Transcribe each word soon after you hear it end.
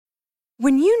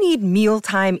When you need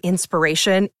mealtime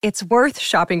inspiration, it's worth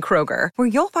shopping Kroger, where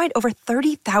you'll find over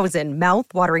 30,000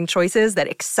 mouth-watering choices that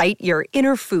excite your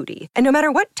inner foodie. And no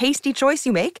matter what tasty choice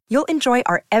you make, you'll enjoy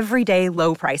our everyday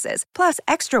low prices, plus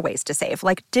extra ways to save,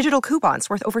 like digital coupons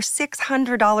worth over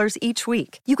 $600 each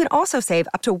week. You can also save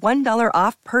up to $1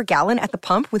 off per gallon at the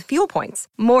pump with fuel points.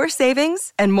 More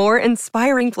savings and more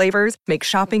inspiring flavors make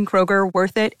shopping Kroger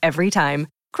worth it every time.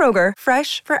 Kroger,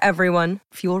 fresh for everyone.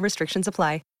 Fuel restrictions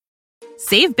apply.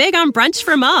 Save big on brunch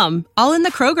for mom, all in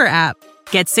the Kroger app.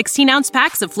 Get 16-ounce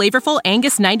packs of flavorful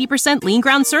Angus 90% lean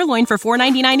ground sirloin for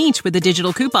 $4.99 each with a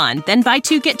digital coupon. Then buy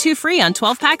 2, get 2 free on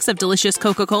 12 packs of delicious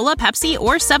Coca-Cola, Pepsi,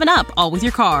 or 7-Up, all with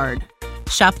your card.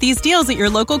 Shop these deals at your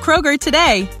local Kroger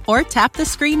today, or tap the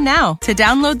screen now to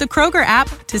download the Kroger app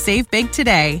to save big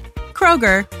today.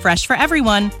 Kroger, fresh for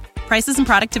everyone. Prices and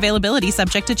product availability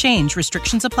subject to change.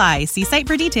 Restrictions apply. See site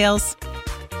for details.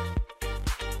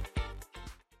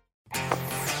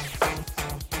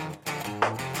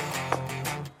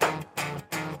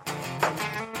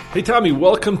 Hey, Tommy,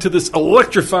 welcome to this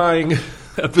electrifying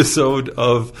episode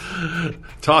of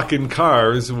Talkin'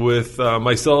 Cars with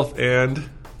myself and...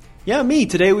 Yeah, me.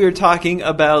 Today we are talking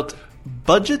about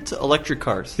budget electric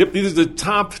cars. Yep, these are the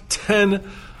top 10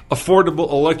 affordable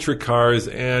electric cars.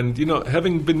 And, you know,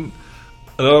 having been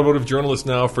an automotive journalist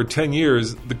now for 10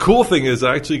 years, the cool thing is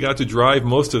I actually got to drive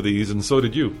most of these, and so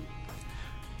did you.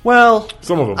 Well,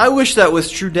 some of them. I wish that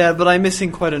was true, Dad, but I'm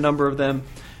missing quite a number of them.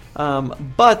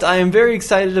 But I am very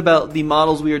excited about the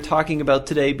models we are talking about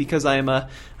today because I am a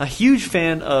huge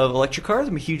fan of electric cars.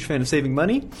 I'm a huge fan of saving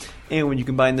money. And when you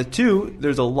combine the two,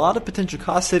 there's a lot of potential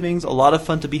cost savings, a lot of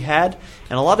fun to be had,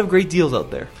 and a lot of great deals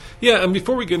out there. Yeah, and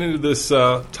before we get into this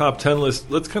top 10 list,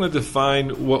 let's kind of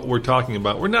define what we're talking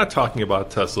about. We're not talking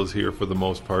about Teslas here for the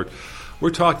most part.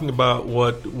 We're talking about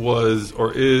what was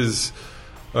or is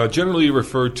generally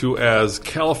referred to as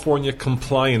California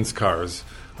compliance cars.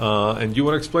 And do you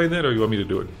want to explain that, or you want me to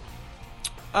do it?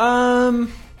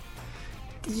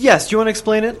 Yes, do you want to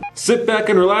explain it? Sit back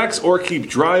and relax, or keep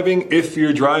driving if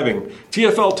you're driving.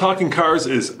 TFL Talking Cars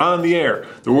is on the air,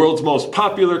 the world's most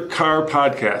popular car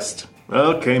podcast.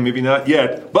 Okay, maybe not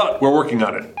yet, but we're working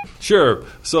on it. Sure.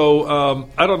 So,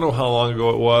 I don't know how long ago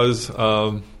it was.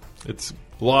 It's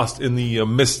lost in the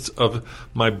mist of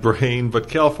my brain, but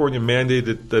California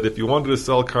mandated that if you wanted to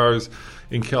sell cars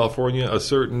in California, a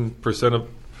certain percentage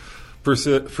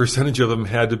of them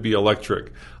had to be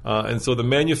electric. And so the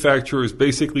manufacturers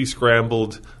basically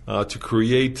scrambled to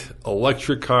create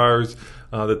electric cars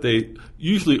that they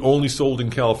usually only sold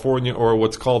in California, or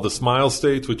what's called the Smile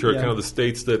States, which are kind of the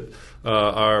states that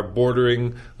are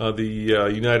bordering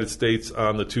the United States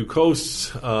on the two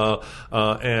coasts.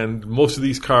 And most of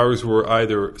these cars were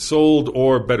either sold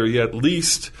or, better yet,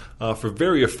 leased for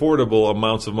very affordable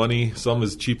amounts of money, some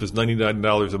as cheap as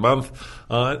 $99 a month.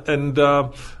 And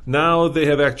now they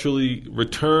have actually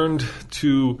returned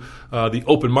to the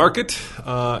open market,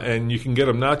 and you can get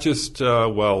them not just,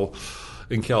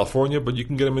 in California, but you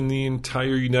can get them in the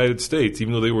entire United States,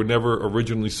 even though they were never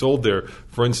originally sold there.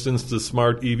 For instance, the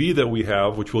Smart EV that we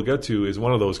have, which we'll get to, is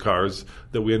one of those cars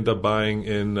that we end up buying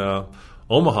in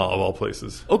Omaha, of all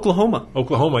places. Oklahoma,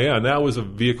 yeah. And that was a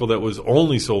vehicle that was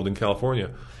only sold in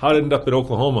California. How did it end up in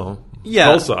Oklahoma? Yeah.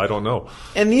 Tulsa, I don't know.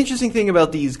 And the interesting thing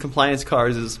about these compliance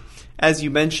cars is, as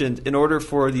you mentioned, in order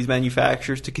for these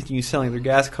manufacturers to continue selling their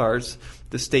gas cars,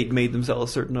 the state made them sell a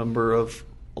certain number of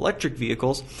electric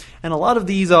vehicles, and a lot of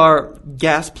these are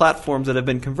gas platforms that have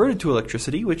been converted to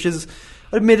electricity, which is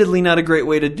admittedly not a great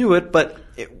way to do it, but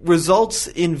it results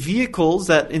in vehicles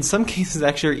that in some cases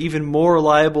actually are even more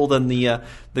reliable than their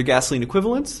gasoline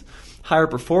equivalents, higher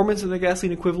performance than their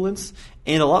gasoline equivalents,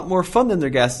 and a lot more fun than their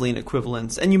gasoline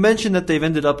equivalents. And you mentioned that they've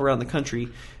ended up around the country.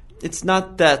 It's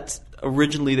not that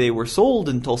originally they were sold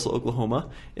in Tulsa, Oklahoma.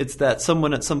 It's that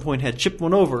someone at some point had shipped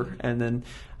one over, and then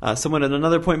someone at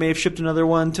another point may have shipped another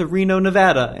one to Reno,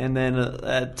 Nevada, and then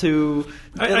to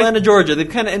Atlanta, Georgia. They've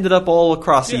kind of ended up all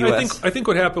across the U.S. I think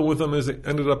what happened with them is it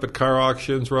ended up at car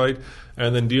auctions, right?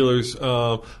 And then dealers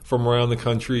from around the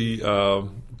country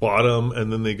bought them,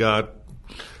 and then they got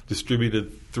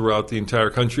distributed throughout the entire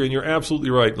country. And you're absolutely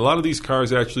right. A lot of these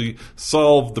cars actually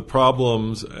solve the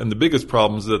problems and the biggest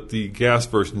problems that the gas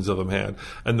versions of them had.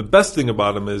 And the best thing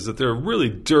about them is that they're really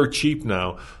dirt cheap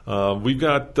now. We've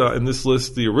got in this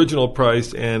list the original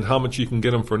price and how much you can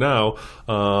get them for now.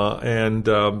 And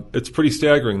it's pretty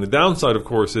staggering. The downside, of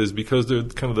course, is because they're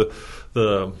kind of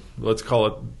the let's call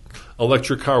it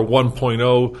electric car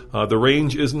 1.0. The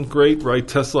range isn't great, right?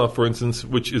 Tesla, for instance,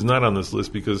 which is not on this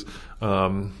list because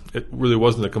it really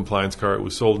wasn't wasn't a compliance car. It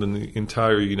was sold in the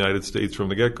entire United States from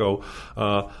the get-go.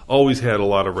 Always had a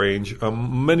lot of range.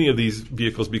 Many of these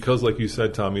vehicles, because like you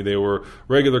said, Tommy, they were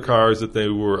regular cars that they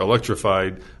were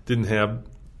electrified, didn't have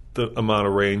the amount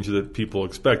of range that people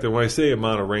expect. And when I say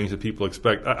amount of range that people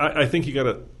expect, I think you got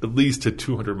to at least to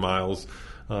 200 miles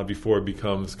before it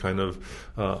becomes kind of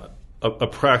a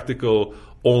practical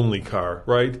only car,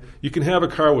 right? You can have a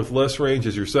car with less range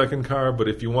as your second car, but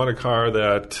if you want a car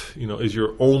that, is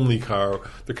your only car,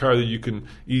 the car that you can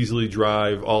easily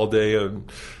drive all day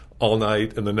and all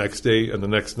night and the next day and the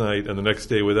next night and the next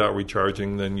day without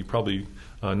recharging, then you're probably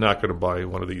not going to buy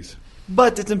one of these.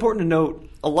 But it's important to note,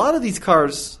 a lot of these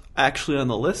cars actually on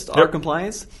the list are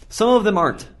compliance. Some of them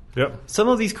aren't. Yep. Some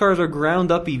of these cars are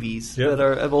ground-up EVs that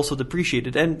have also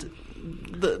depreciated. And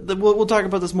we'll talk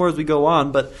about this more as we go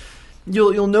on, but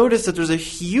you'll notice that there's a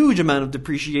huge amount of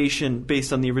depreciation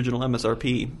based on the original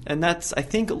MSRP. And that's, I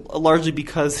think, largely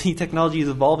because the technology is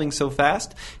evolving so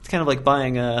fast. It's kind of like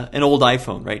buying an old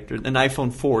iPhone, right? An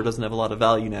iPhone 4 doesn't have a lot of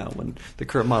value now when the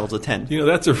current model's a 10.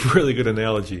 That's a really good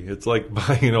analogy. It's like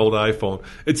buying an old iPhone.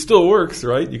 It still works,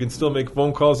 right? You can still make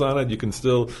phone calls on it. You can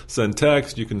still send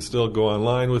text. You can still go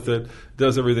online with it. It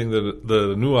does everything that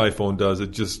the new iPhone does.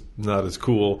 It's just not as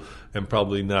cool and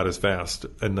probably not as fast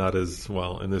and not as,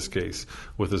 well, in this case,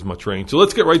 with as much range. So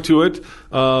let's get right to it.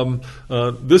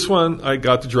 This one I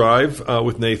got to drive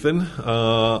with Nathan.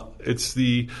 It's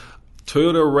the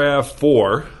Toyota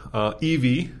RAV4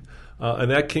 EV.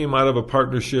 And that came out of a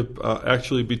partnership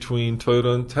actually between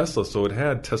Toyota and Tesla. So it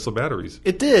had Tesla batteries.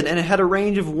 It did, and it had a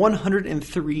range of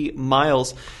 103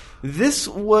 miles. This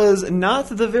was not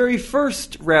the very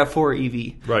first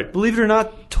RAV4 EV. Right. Believe it or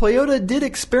not, Toyota did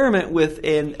experiment with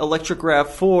an electric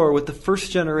RAV4 with the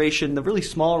first generation, the really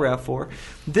small RAV4.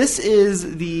 This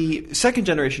is the second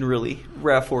generation, really,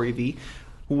 RAV4 EV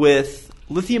with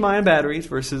lithium-ion batteries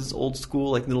versus old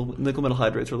school like nickel metal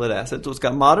hydrides or lead acid. So it's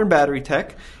got modern battery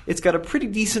tech. It's got a pretty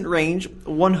decent range,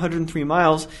 103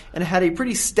 miles, and it had a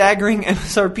pretty staggering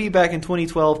MSRP back in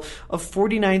 2012 of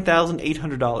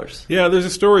 $49,800. Yeah, there's a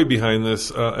story behind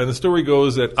this, and the story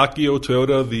goes that Akio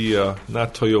Toyoda, the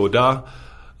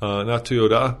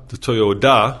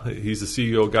Toyoda, he's the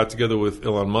CEO, got together with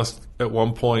Elon Musk at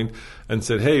one point and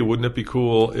said, hey, wouldn't it be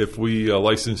cool if we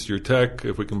licensed your tech,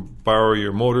 if we can borrow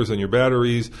your motors and your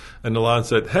batteries? And Elon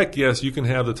said, heck yes, you can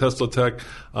have the Tesla tech,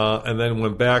 and then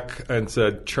went back and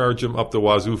said, charge him up the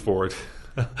wazoo for it.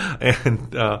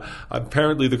 And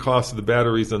apparently the cost of the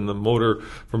batteries and the motor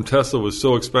from Tesla was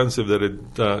so expensive that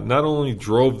it not only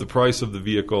drove the price of the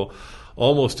vehicle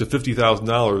almost to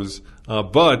 $50,000,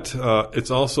 but it's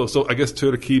also, so I guess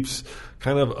Toyota keeps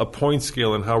kind of a point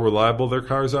scale in how reliable their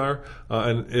cars are,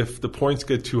 and if the points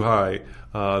get too high,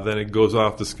 then it goes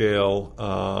off the scale,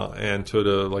 and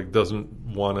Toyota doesn't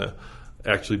want to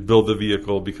actually build the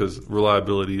vehicle because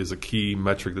reliability is a key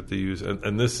metric that they use,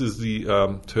 and this is the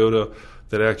Toyota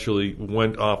that actually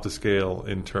went off the scale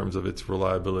in terms of its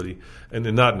reliability, and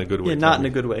not in a good way. Yeah, not in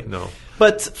a good way. No.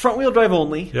 But front-wheel drive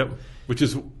only. Yep, which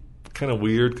is kind of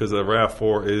weird because the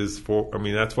RAV4 is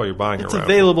that's why you're buying it's a RAV4. It's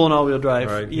available in all-wheel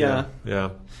drive. Right? Yeah.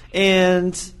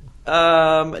 And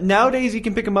nowadays you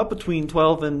can pick them up between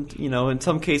 12 and, in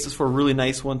some cases for a really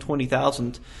nice one,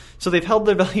 20,000. So they've held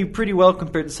their value pretty well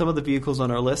compared to some of the vehicles on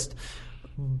our list.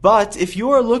 But if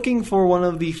you are looking for one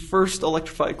of the first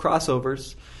electrified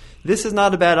crossovers, this is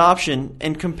not a bad option.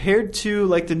 And compared to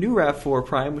the new RAV4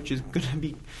 Prime, which is going to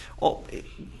be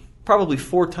probably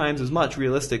 4 times as much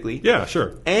realistically. Yeah,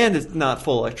 sure. And it's not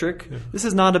full electric. Yeah. This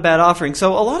is not a bad offering.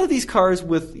 So a lot of these cars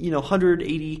with 100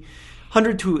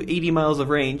 to 80 miles of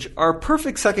range are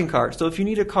perfect second cars. So if you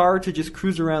need a car to just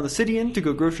cruise around the city in, to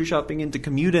go grocery shopping in, to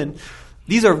commute in,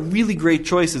 these are really great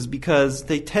choices because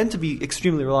they tend to be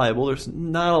extremely reliable. There's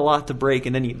not a lot to break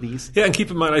in any of these. Yeah, and keep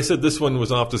in mind, I said this one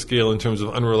was off the scale in terms of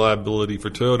unreliability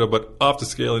for Toyota, but off the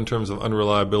scale in terms of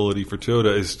unreliability for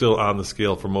Toyota is still on the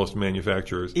scale for most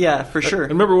manufacturers. Yeah, for sure. I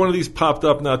remember one of these popped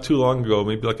up not too long ago,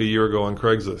 maybe a year ago on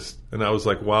Craigslist, and I was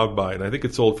wowed by it. And I think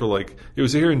it sold for it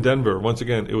was here in Denver. Once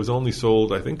again, it was only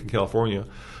sold, I think, in California.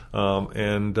 I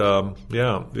think it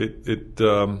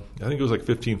was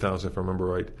 $15,000 if I remember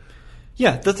right.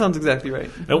 Yeah, that sounds exactly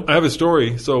right. I have a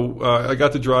story. So I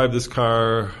got to drive this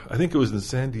car, I think it was in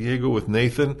San Diego with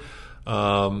Nathan.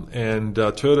 And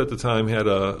Toyota at the time had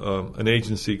an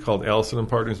agency called Allison &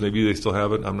 Partners. Maybe they still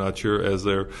have it. I'm not sure, as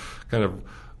their kind of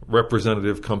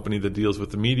representative company that deals with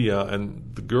the media.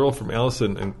 And the girl from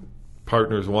Allison &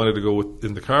 Partners wanted to go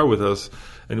in the car with us.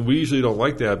 And we usually don't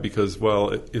like that because, well,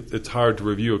 it's hard to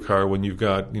review a car when you've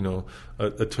got,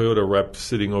 a Toyota rep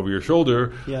sitting over your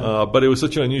shoulder. Yeah. But it was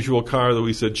such an unusual car that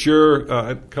we said,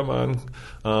 sure, come on.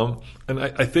 And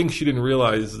I think she didn't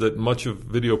realize that much of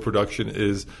video production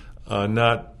is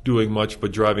not doing much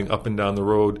but driving up and down the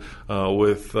road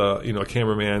with a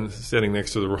cameraman standing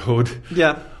next to the road.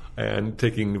 Yeah. And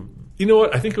taking, you know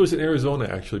what, I think it was in Arizona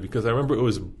actually, because I remember it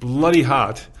was bloody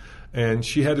hot and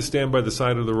she had to stand by the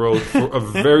side of the road for a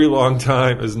very long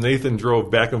time as Nathan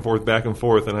drove back and forth,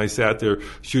 and I sat there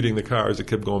shooting the cars. It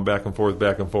kept going back and forth.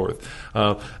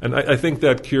 And I think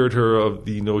that cured her of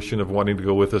the notion of wanting to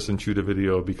go with us and shoot a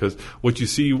video, because what you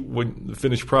see when the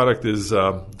finished product is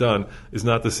done is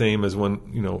not the same as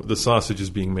when the sausage is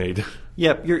being made.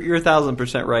 Yep, you're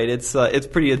 1,000% right. It's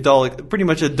pretty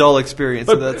much a dull experience.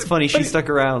 So that's funny. She stuck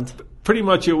around. Pretty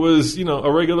much, it was a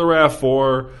regular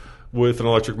RAV4 with an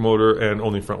electric motor and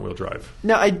only front-wheel drive.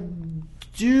 Now, I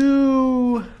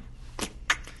do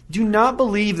not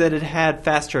believe that it had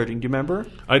fast charging. Do you remember?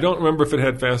 I don't remember if it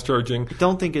had fast charging. I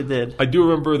don't think it did. I do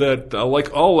remember that,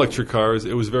 like all electric cars,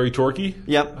 it was very torquey.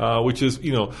 Yep. Which is,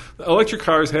 electric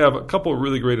cars have a couple of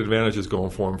really great advantages going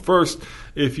for them. First,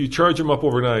 if you charge them up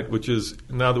overnight, which is,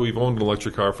 now that we've owned an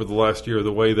electric car for the last year,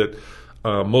 the way that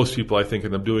most people, I think,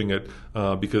 end up doing it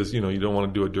because, you don't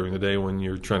want to do it during the day when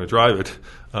you're trying to drive it.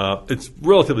 It's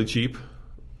relatively cheap,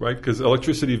 right? Because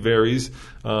electricity varies.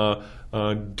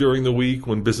 During the week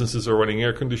when businesses are running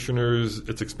air conditioners,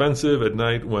 it's expensive. At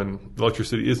night when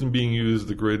electricity isn't being used,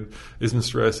 the grid isn't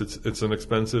stressed, it's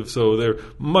inexpensive. So they're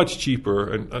much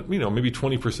cheaper and, maybe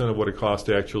 20% of what it costs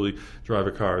to actually drive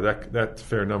a car. That's a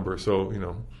fair number. So,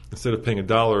 instead of paying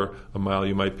 $1 a mile,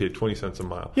 you might pay 20 cents a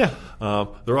mile. Yeah.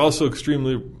 They're also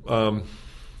extremely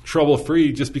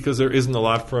trouble-free just because there isn't a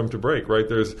lot for them to break, right?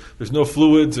 There's no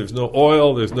fluids, there's no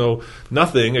oil, there's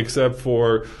nothing except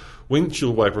for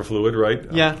windshield wiper fluid, right?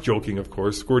 Yeah. Joking, of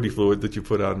course. Squirty fluid that you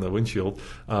put on the windshield.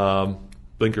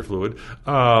 Blinker fluid.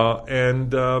 So,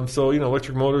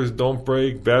 electric motors don't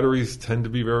break. Batteries tend to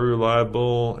be very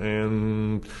reliable.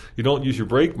 And you don't use your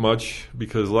brake much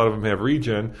because a lot of them have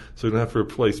regen, so you don't have to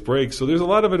replace brakes. So there's a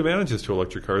lot of advantages to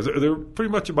electric cars. They're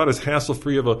pretty much about as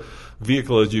hassle-free of a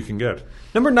vehicle as you can get.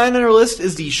 Number 9 on our list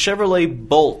is the Chevrolet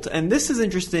Bolt. And this is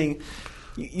interesting.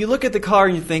 You look at the car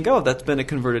and you think, oh, that's been a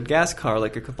converted gas car,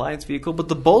 like a compliance vehicle. But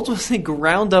the Bolt was a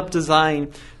ground-up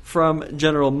design from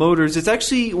General Motors. It's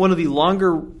actually one of the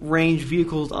longer-range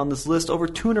vehicles on this list, over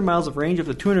 200 miles of range, up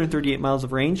to 238 miles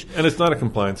of range. And it's not a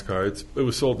compliance car. It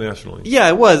was sold nationally. Yeah,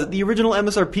 it was. The original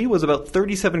MSRP was about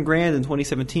 $37,000 in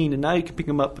 2017, and now you can pick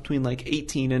them up between like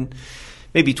 $18,000 and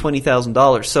maybe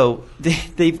 $20,000. So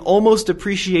they've almost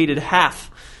appreciated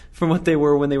half from what they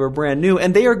were when they were brand new,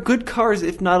 and they are good cars,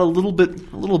 if not a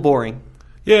little boring.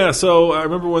 Yeah, so I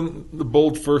remember when the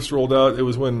Bolt first rolled out, it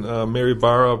was when Mary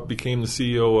Barra became the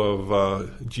CEO of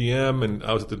GM, and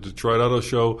I was at the Detroit Auto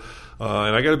Show.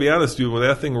 And I got to be honest, dude, when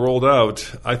that thing rolled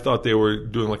out, I thought they were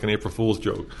doing like an April Fool's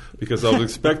joke because I was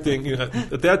expecting,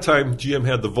 at that time, GM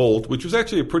had the Volt, which was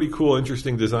actually a pretty cool,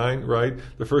 interesting design, right?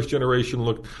 The first generation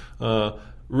looked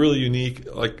really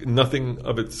unique, like nothing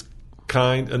of its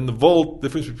kind. And the Volt, the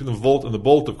difference between the Volt and the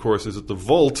Bolt, of course, is that the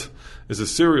Volt is a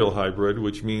serial hybrid,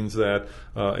 which means that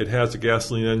it has a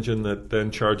gasoline engine that then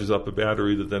charges up a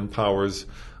battery that then powers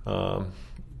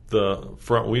the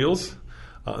front wheels.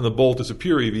 And the Bolt is a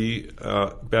pure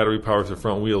EV, battery powers the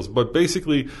front wheels. But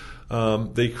basically,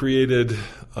 they created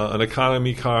an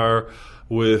economy car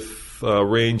with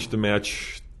range to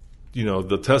match,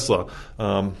 the Tesla.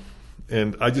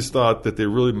 And I just thought that they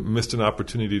really missed an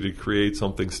opportunity to create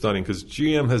something stunning because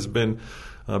GM has been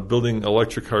building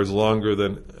electric cars longer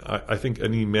than I think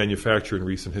any manufacturer in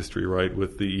recent history, right,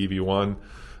 with the EV1.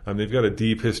 They've got a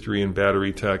deep history in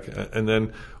battery tech. And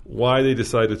then why they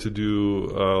decided to do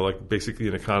like basically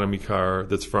an economy car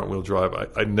that's front-wheel drive,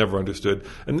 I never understood.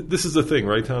 And this is the thing,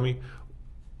 right, Tommy?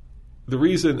 The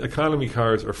reason economy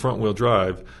cars are front-wheel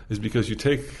drive is because you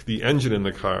take the engine in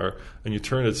the car and you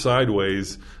turn it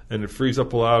sideways and it frees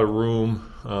up a lot of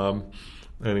room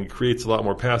and it creates a lot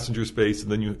more passenger space,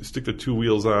 and then you stick the two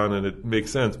wheels on and it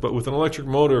makes sense. But with an electric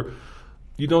motor,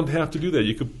 you don't have to do that.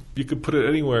 You could put it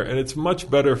anywhere, and it's much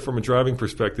better from a driving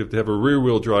perspective to have a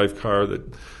rear-wheel drive car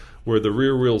where the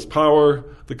rear wheels power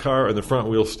the car and the front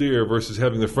wheels steer versus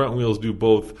having the front wheels do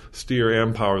both steer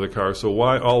and power the car. So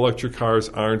why all electric cars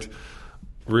aren't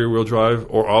rear-wheel drive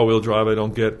or all-wheel drive, I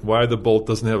don't get. Why the Bolt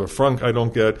doesn't have a frunk, I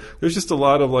don't get. There's just a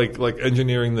lot of like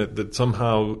engineering that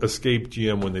somehow escaped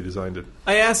GM when they designed it.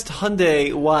 I asked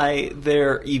Hyundai why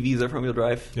their EVs are front-wheel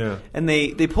drive. Yeah. And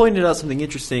they pointed out something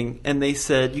interesting, and they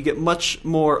said you get much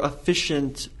more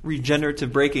efficient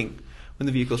regenerative braking when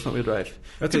the vehicle is front-wheel drive.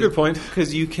 That's a good point.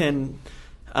 Because you can...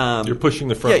 you're pushing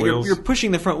the front wheels. You're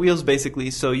pushing the front wheels, basically,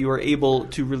 so you are able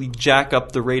to really jack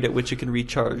up the rate at which it can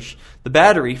recharge the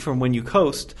battery from when you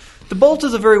coast. The Bolt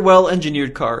is a very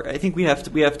well-engineered car. I think we have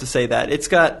to say that. It's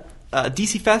got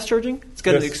DC fast charging. It's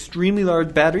got an extremely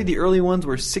large battery. The early ones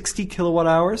were 60 kilowatt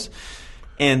hours,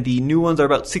 and the new ones are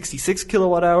about 66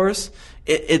 kilowatt hours.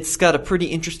 It's got a pretty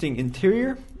interesting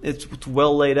interior. It's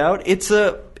well laid out. It's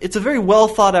a very well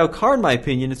thought out car, in my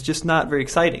opinion. It's just not very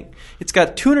exciting. It's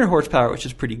got 200 horsepower, which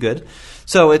is pretty good.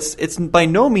 So it's by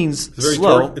no means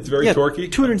slow. It's very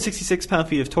torquey. 266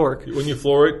 pound-feet of torque. When you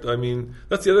floor it, I mean,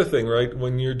 that's the other thing, right?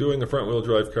 When you're doing a front-wheel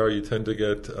drive car, you tend to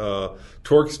get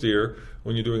torque steer.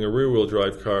 When you're doing a rear-wheel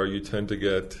drive car, you tend to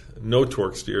get no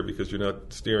torque steer because you're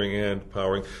not steering and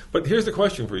powering. But here's the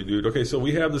question for you, dude. Okay, so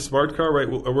we have the smart car, right?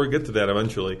 We'll get to that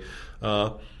eventually.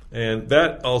 And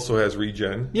that also has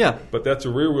regen. Yeah. But that's a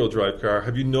rear-wheel drive car.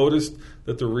 Have you noticed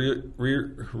that the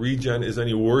rear regen is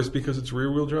any worse because it's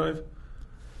rear-wheel drive?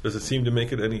 Does it seem to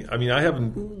make it any? I mean, I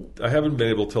haven't been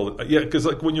able to tell. Yeah, because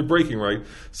like when you're braking, right,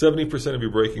 70% of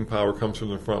your braking power comes from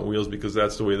the front wheels because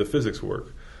that's the way the physics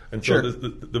work. And so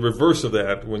the reverse of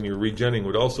that, when you're regenning,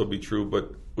 would also be true.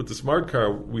 But with the smart car,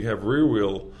 we have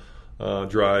rear-wheel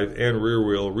drive and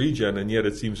rear-wheel regen, and yet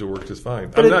it seems to work just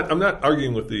fine. I'm not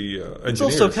arguing with the engineers. It's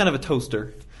also kind of a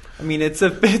toaster. I mean, it's a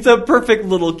perfect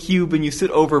little cube, and you sit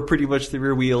over pretty much the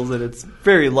rear wheels, and it's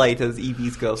very light as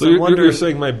EVs go. So you're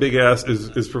saying my big ass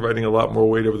is providing a lot more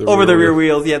weight over the rear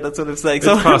wheels. Yeah, that's what I'm saying.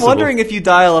 So I'm wondering if you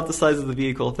dial up the size of the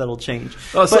vehicle, if that'll change.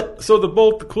 So the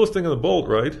Bolt, the coolest thing of the Bolt,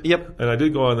 right? Yep. And I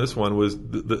did go on this one was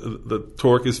the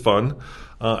torque is fun.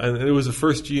 And it was the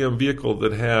first GM vehicle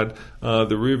that had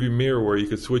the rearview mirror where you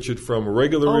could switch it from a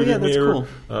regular rearview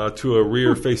mirror to a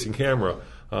rear-facing camera.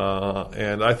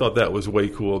 And I thought that was way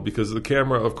cool because the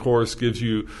camera, of course, gives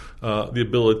you the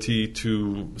ability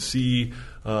to see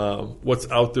what's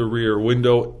out the rear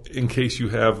window in case you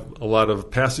have a lot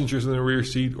of passengers in the rear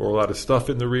seat or a lot of stuff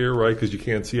in the rear, right, because you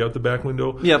can't see out the back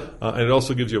window. Yep. And it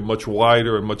also gives you a much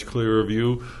wider and much clearer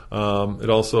view. It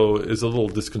also is a little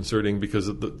disconcerting because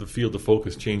the field of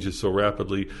focus changes so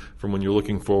rapidly from when you're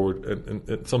looking forward.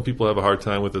 And some people have a hard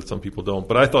time with it, some people don't.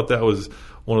 But I thought that was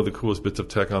one of the coolest bits of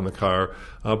tech on the car.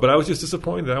 But I was just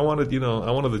disappointed. I wanted the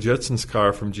Jetsons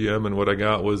car from GM, and what I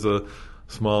got was a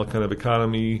small kind of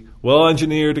economy,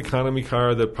 well-engineered economy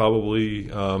car that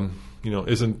probably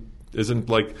isn't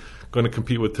like going to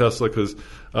compete with Tesla because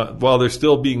while they're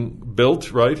still being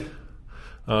built, right,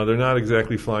 they're not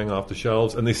exactly flying off the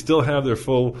shelves, and they still have their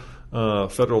full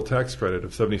federal tax credit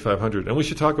of $7,500. And we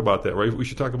should talk about that, right? We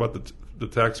should talk about the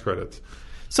tax credits.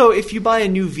 So if you buy a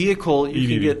new vehicle, you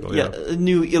can get a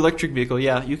new electric vehicle.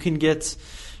 Yeah, you can get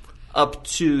up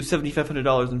to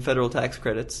 $7,500 in federal tax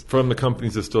credits from the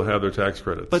companies that still have their tax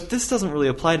credits. But this doesn't really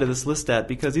apply to this list stat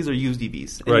because these are used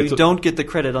EVs, and right, you don't get the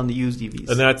credit on the used EVs.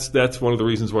 And that's one of the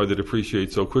reasons why they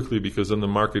depreciate so quickly, because then the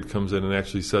market comes in and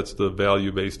actually sets the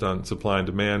value based on supply and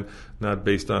demand, not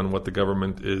based on what the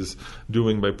government is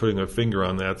doing by putting a finger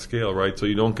on that scale, right? So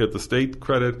you don't get the state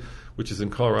credit, which is in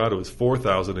Colorado is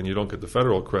 $4,000, and you don't get the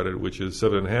federal credit, which is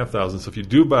 $7,500. So if you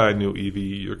do buy a new EV,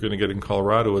 you're going to get in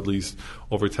Colorado at least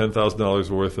over $10,000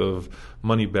 worth of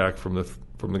money back from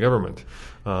the government,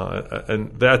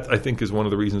 and that I think is one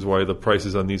of the reasons why the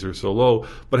prices on these are so low.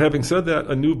 But having said that,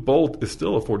 a new Bolt is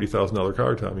still a $40,000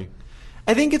 car, Tommy.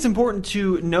 I think it's important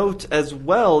to note as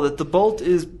well that the Bolt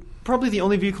is probably the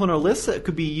only vehicle on our list that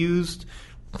could be used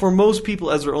for most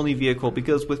people as their only vehicle,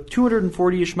 because with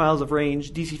 240-ish miles of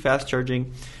range, DC fast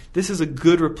charging, this is a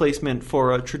good replacement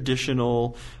for a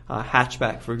traditional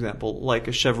hatchback, for example, like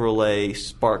a Chevrolet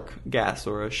Spark Gas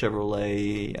or a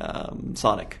Chevrolet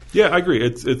Sonic. Yeah, I agree.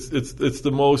 It's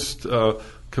the most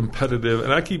competitive,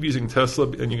 and I keep using Tesla,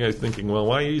 and you guys thinking, well,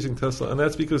 why are you using Tesla? And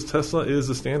that's because Tesla is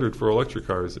the standard for electric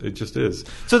cars. It just is.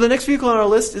 So the next vehicle on our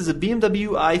list is a BMW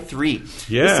i3.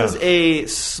 Yeah. This is a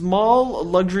small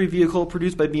luxury vehicle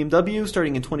produced by BMW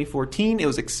starting in 2014. It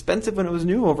was expensive when it was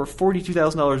new, over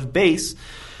 $42,000 base.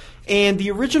 And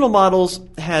the original models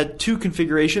had two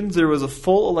configurations. There was a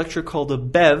full electric called a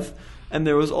BEV, and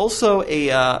there was also a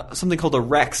something called a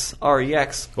REX,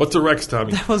 R-E-X. What's a REX,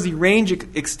 Tommy? That was the range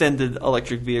extended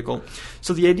electric vehicle.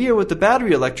 So the idea with the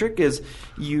battery electric is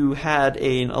you had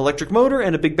an electric motor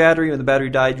and a big battery. When the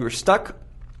battery died, you were stuck.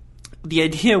 The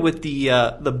idea with the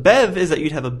BEV is that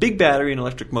you'd have a big battery and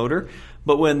electric motor,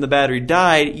 but when the battery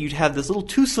died, you'd have this little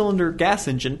 2-cylinder gas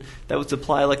engine that would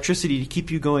supply electricity to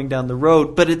keep you going down the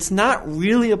road. But it's not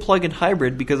really a plug-in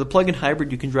hybrid, because a plug-in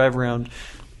hybrid you can drive around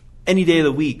any day of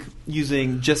the week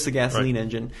using just the gasoline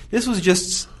engine. This was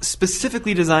just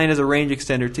specifically designed as a range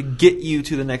extender to get you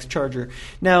to the next charger.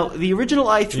 Now, the original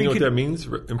i3... You know what that means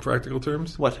in practical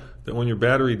terms? What? That when your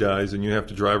battery dies and you have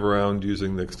to drive around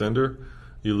using the extender,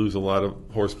 you lose a lot of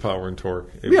horsepower and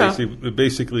torque. It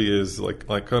basically is like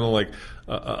kind of like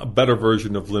a better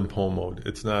version of limp home mode.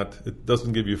 It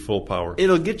doesn't give you full power.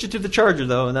 It'll get you to the charger,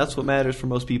 though, and that's what matters for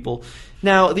most people.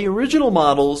 Now, the original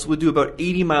models would do about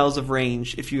 80 miles of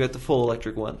range if you got the full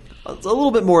electric one. It's a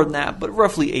little bit more than that, but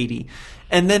roughly 80.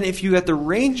 And then if you got the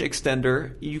range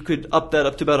extender, you could up that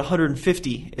up to about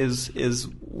 150 is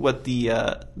what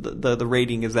the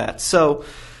rating is at. So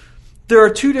there are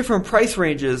two different price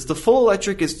ranges. The full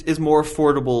electric is more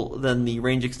affordable than the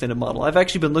range extended model. I've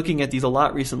actually been looking at these a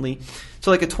lot recently.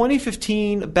 So like a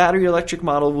 2015 battery electric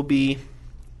model will be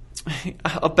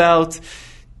about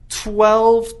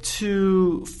 12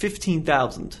 to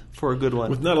 15,000 for a good one.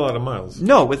 With not a lot of miles.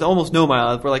 No, with almost no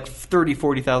miles. We're like 30,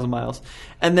 40,000 miles.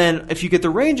 And then if you get the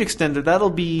range extender, that'll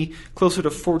be closer to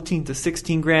 14 to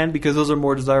 16 grand because those are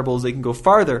more desirable as they can go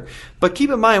farther. But keep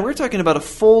in mind, we're talking about a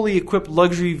fully equipped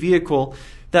luxury vehicle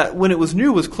that when it was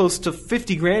new was close to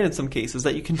 50 grand in some cases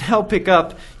that you can now pick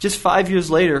up just 5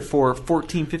 years later for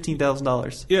 $14,000,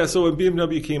 $15,000. Yeah, so when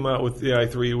BMW came out with the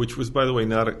i3, which was, by the way,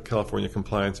 not a California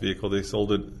compliance vehicle, they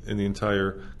sold it in the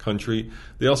entire country.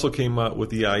 They also came out with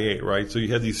the i8, right? So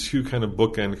you had these two kind of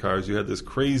bookend cars. You had this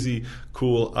crazy,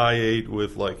 cool i8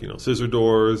 with scissor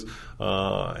doors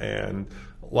and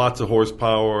lots of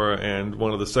horsepower and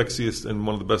one of the sexiest and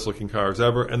one of the best looking cars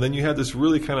ever. And then you had this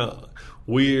really kind of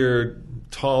weird,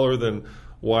 taller than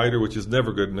wider, which is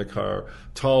never good in a car,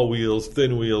 tall wheels,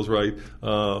 thin wheels, right?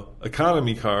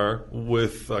 Economy car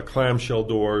with clamshell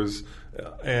doors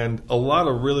and a lot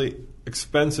of really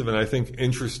expensive and I think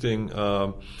interesting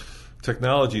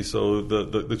technology. So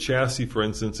the chassis, for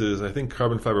instance, is I think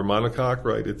carbon fiber monocoque,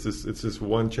 right? It's this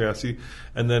one chassis,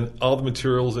 and then all the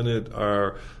materials in it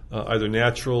are either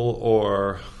natural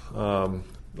or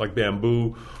like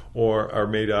bamboo, or are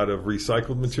made out of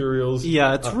recycled materials.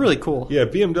 Yeah, it's really cool. Yeah,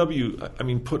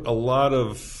 BMW, put a lot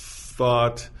of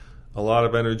thought, a lot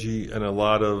of energy, and a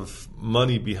lot of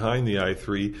money behind the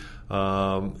i3,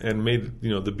 and made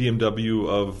the BMW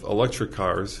of electric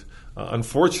cars.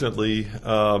 Unfortunately,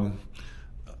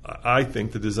 I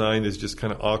think the design is just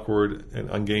kind of awkward and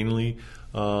ungainly,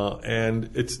 and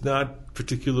it's not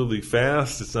particularly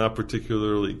fast. It's not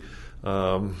particularly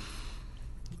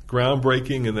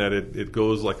groundbreaking in that it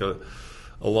goes like a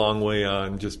long way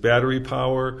on just battery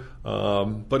power,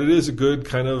 but it is a good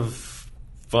kind of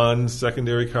fun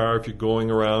secondary car if you're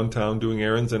going around town doing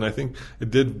errands, and I think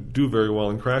it did do very well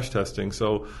in crash testing.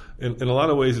 So in a lot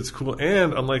of ways it's cool,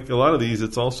 and unlike a lot of these,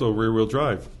 it's also rear-wheel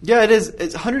drive. Yeah, it is.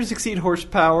 It's 168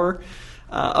 horsepower,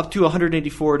 up to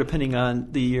 184 depending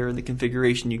on the year and the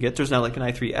configuration you get. There's not like an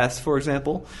i3S, for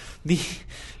example.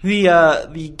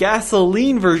 The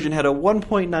gasoline version had a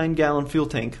 1.9 gallon fuel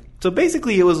tank. So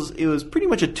basically it was pretty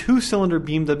much a 2-cylinder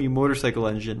BMW motorcycle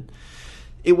engine.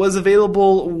 It was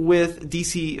available with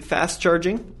DC fast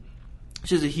charging,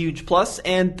 which is a huge plus.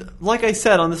 And like I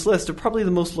said on this list, they're probably the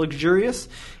most luxurious,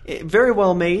 very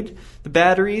well made. The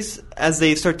batteries, as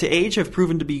they start to age, have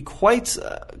proven to be quite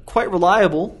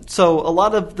reliable. So a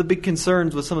lot of the big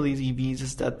concerns with some of these EVs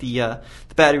is that the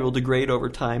battery will degrade over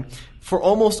time. For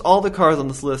almost all the cars on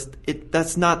this list,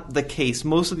 that's not the case.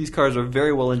 Most of these cars are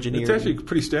very well engineered. It's actually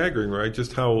pretty staggering, right?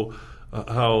 Just how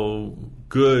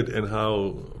good and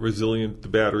how resilient the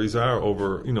batteries are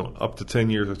over up to 10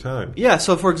 years of time. Yeah.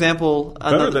 So for example,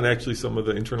 better than actually some of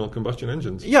the internal combustion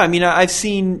engines. Yeah. I've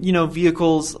seen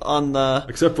vehicles on the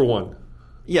except for one.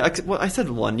 Yeah, well, I said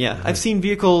one, yeah. Mm-hmm. I've seen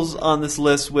vehicles on this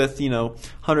list with,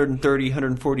 130,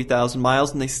 140,000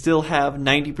 miles, and they still have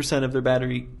 90% of their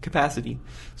battery capacity.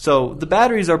 So the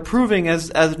batteries are proving,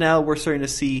 as now we're starting to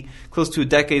see close to a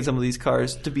decade, some of these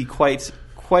cars, to be quite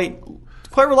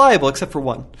reliable, except for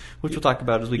one, which we'll talk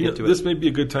about as we get to it. This may be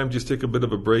a good time to just take a bit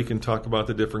of a break and talk about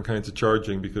the different kinds of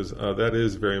charging, because that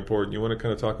is very important. You want to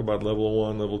kind of talk about level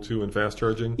 1, level 2, and fast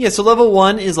charging? Yeah, so level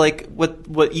 1 is like what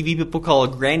EV people call a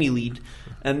granny lead.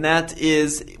 And that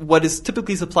is what is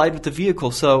typically supplied with the vehicle.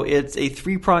 So it's a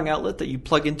 3-prong outlet that you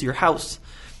plug into your house.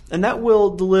 And that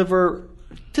will deliver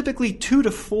typically 2 to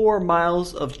 4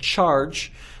 miles of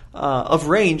charge, of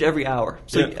range every hour.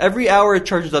 So every hour it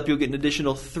charges up, you'll get an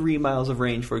additional 3 miles of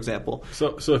range, for example.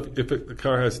 So if the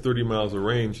car has 30 miles of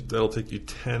range, that'll take you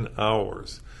 10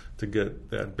 hours to get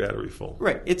that battery full.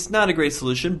 Right. It's not a great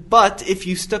solution, but if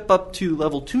you step up to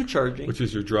level 2 charging, which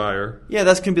is your dryer. Yeah,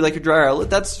 that's going to be like your dryer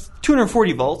outlet. That's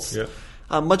 240 volts. Yeah.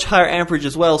 Much higher amperage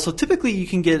as well. So typically you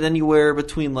can get anywhere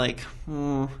between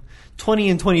 20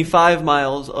 and 25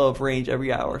 miles of range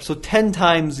every hour. So 10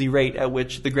 times the rate at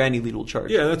which the Granny Lead will charge.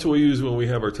 Yeah, that's what we use when we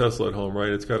have our Tesla at home, right?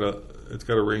 It's got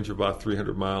a range of about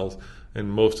 300 miles,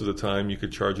 and most of the time you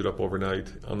could charge it up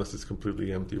overnight unless it's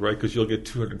completely empty, right? Because you'll get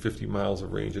 250 miles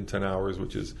of range in 10 hours,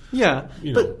 which is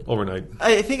overnight.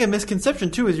 I think a misconception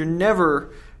too is you're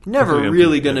never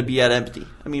really going to be at empty.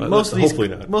 I mean, most of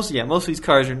these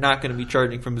cars are not going to be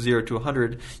charging from 0 to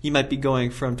 100. You might be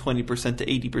going from 20% to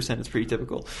 80%. It's pretty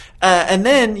typical. And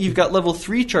then you've got level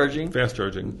 3 charging. Fast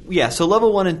charging. Yeah, so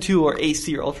level 1 and 2 are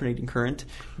AC or alternating current.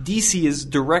 DC is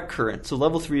direct current. So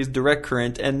level 3 is direct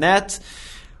current. And that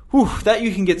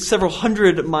you can get several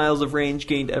hundred miles of range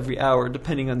gained every hour,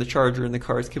 depending on the charger and the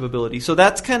car's capability. So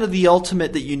that's kind of the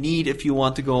ultimate that you need if you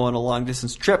want to go on a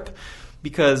long-distance trip.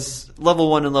 Because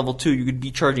level 1 and level 2, you could be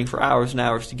charging for hours and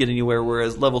hours to get anywhere,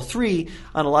 whereas level 3,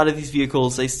 on a lot of these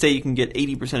vehicles, they say you can get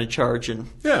 80% of charge in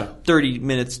 30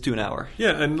 minutes to an hour.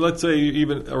 Yeah, and let's say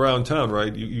even around town,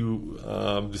 right, you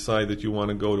decide that you want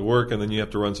to go to work and then you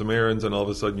have to run some errands and all of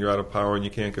a sudden you're out of power and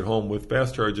you can't get home. With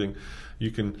fast charging,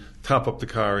 you can top up the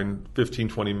car in 15,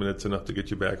 20 minutes, enough to get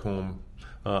you back home.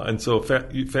 And so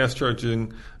fast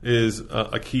charging is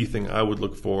a key thing I would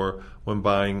look for when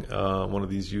buying one of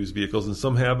these used vehicles. And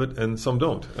some have it and some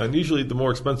don't. And usually the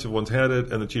more expensive ones had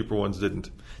it and the cheaper ones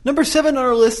didn't. Number 7 on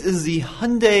our list is the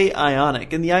Hyundai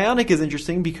Ioniq. And the Ioniq is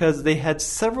interesting because they had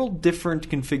several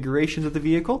different configurations of the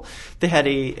vehicle. They had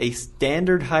a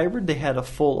standard hybrid, they had a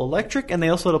full electric, and they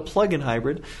also had a plug-in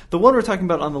hybrid. The one we're talking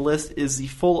about on the list is the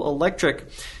full electric.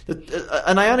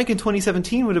 An Ioniq in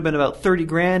 2017 would have been about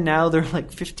 $30,000. Now they're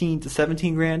like 15 to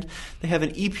 17 grand. They have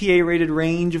an EPA-rated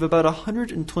range of about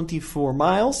 124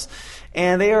 miles,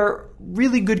 and they are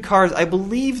really good cars. I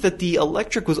believe that the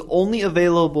electric was only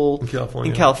available in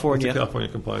California. It's a California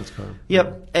compliance car.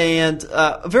 Yep, and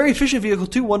a very efficient vehicle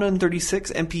too,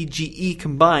 136 mpge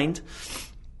combined,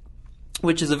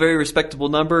 which is a very respectable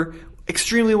number.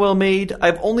 Extremely well made.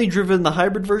 I've only driven the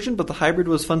hybrid version, but the hybrid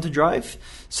was fun to drive.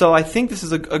 So I think this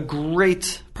is a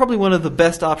great, probably one of the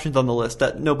best options on the list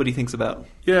that nobody thinks about.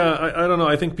 Yeah, I don't know.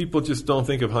 I think people just don't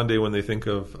think of Hyundai when they think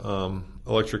of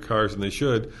electric cars, and they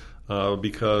should,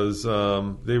 because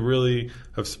they really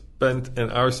have spent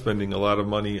and are spending a lot of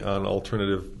money on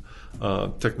alternative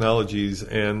technologies.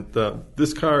 And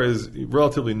this car is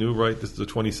relatively new, right? This is a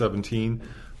 2017.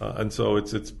 And so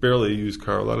it's barely a used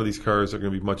car. A lot of these cars are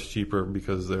going to be much cheaper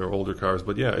because they're older cars.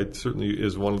 But yeah, it certainly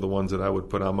is one of the ones that I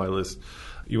would put on my list.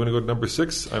 You want to go to number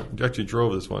 6? I actually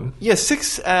drove this one. Yeah,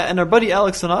 6, and our buddy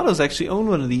Alex Donatos actually owned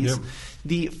one of these. Yep.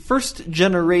 The first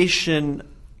generation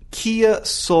Kia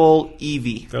Soul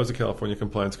EV. That was a California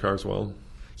compliance car as well.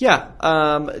 Yeah,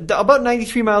 about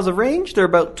 93 miles of range. They're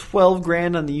about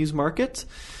 $12,000 on the used market.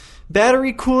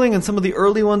 Battery cooling on some of the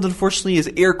early ones, unfortunately, is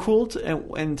air cooled,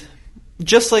 and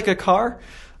just like a car,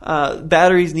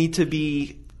 batteries need to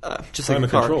be just like a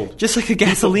car, controlled. Just like a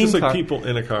gasoline car. Just like people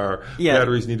in a car,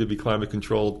 batteries need to be climate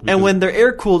controlled. And when they're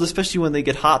air cooled, especially when they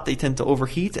get hot, they tend to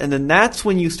overheat, and then that's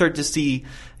when you start to see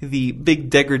the big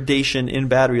degradation in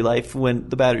battery life when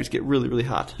the batteries get really, really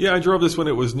hot. Yeah, I drove this when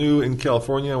it was new in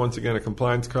California. Once again, a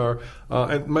compliance car,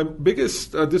 and my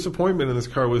biggest disappointment in this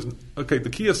car was the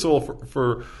Kia Soul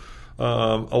for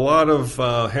a lot of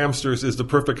hamsters is the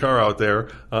perfect car out there,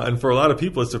 and for a lot of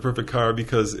people it's the perfect car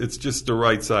because it's just the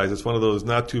right size. It's one of those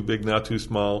not too big, not too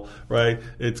small, right?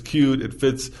 It's cute, it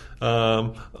fits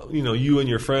you and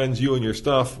your friends, you and your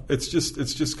stuff. It's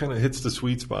just kind of hits the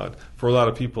sweet spot for a lot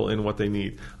of people in what they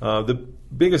need. The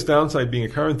biggest downside, being a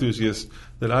car enthusiast,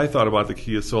 that I thought about the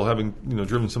Kia Soul, having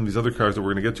driven some of these other cars that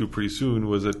we're going to get to pretty soon,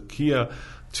 was that Kia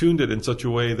tuned it in such a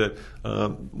way that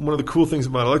one of the cool things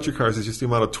about electric cars is just the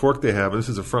amount of torque they have. And this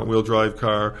is a front-wheel drive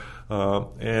car,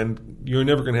 and you're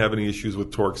never going to have any issues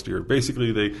with torque steer.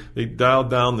 Basically, they dialed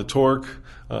down the torque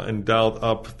and dialed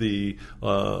up the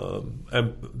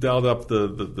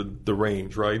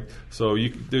range, right? So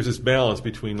there's this balance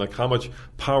between like how much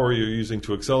power you're using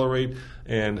to accelerate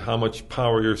and how much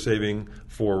power you're saving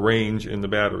for range in the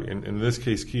battery. And in this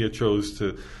case, Kia chose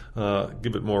to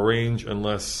give it more range and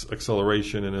less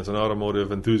acceleration. And as an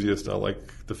automotive enthusiast, I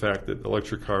like the fact that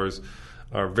electric cars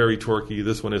are very torquey.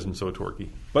 This one isn't so torquey,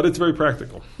 but it's very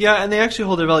practical. Yeah, and they actually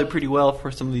hold their value pretty well for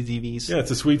some of these EVs. Yeah,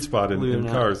 it's a sweet spot in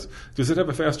cars. Does it have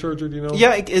a fast charger? Do you know?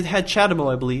 Yeah, it had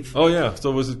CHAdeMO, I believe. Oh yeah.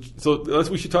 So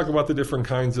we should talk about the different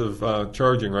kinds of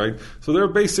charging, right? So there are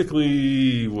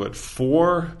basically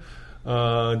 4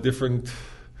 different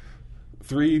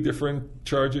 3 different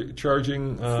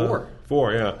charging. 4.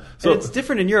 4, yeah. So it's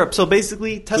different in Europe. So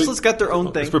basically, Tesla's got their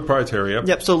own thing. It's proprietary. Yep.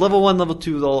 Yep. So level 1, level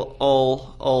 2 is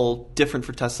all different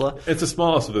for Tesla. It's the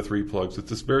smallest of the 3 plugs. It's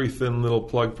this very thin little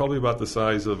plug, probably about the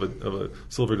size of a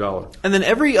silver dollar. And then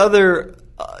every other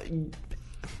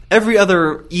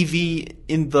EV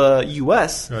in the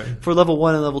U.S. Right. for level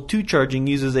 1 and level 2 charging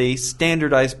uses a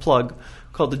standardized plug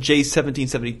called the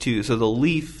J1772. So the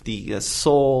Leaf, the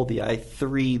Soul, the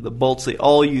i3, the Bolts, they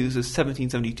all use a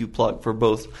 1772 plug for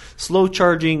both slow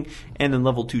charging and then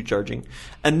level 2 charging.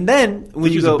 And then when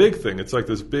Which you is go, a big thing. It's like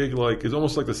this big, it's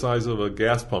almost like the size of a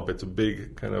gas pump. It's a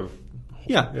big kind of...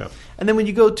 Yeah. And then when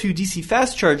you go to DC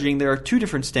fast charging, there are 2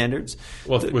 different standards.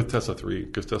 Well, with Tesla 3,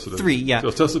 because Tesla does 3, yeah.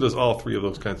 So Tesla does all 3 of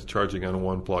those kinds of charging on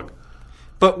one plug.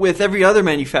 But with every other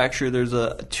manufacturer, there's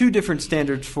 2 different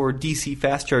standards for DC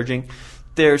fast charging.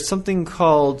 There's something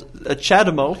called a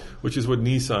CHAdeMO, which is what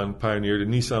Nissan pioneered.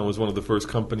 And Nissan was one of the first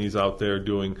companies out there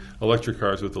doing electric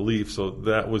cars with the Leaf, so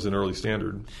that was an early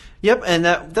standard. Yep, and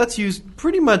that's used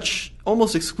pretty much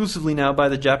almost exclusively now by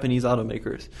the Japanese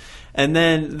automakers. And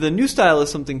then the new style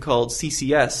is something called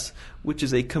CCS, which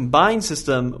is a combined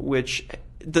system, which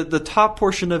the top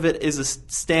portion of it is a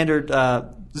standard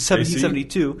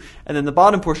 1772, AC? And then the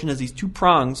bottom portion has these 2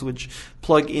 prongs which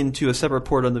plug into a separate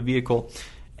port on the vehicle.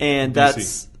 And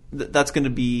that's going to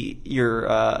be your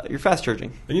fast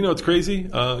charging. And you know it's crazy.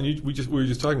 We were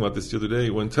just talking about this the other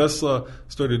day. When Tesla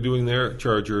started doing their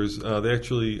chargers, they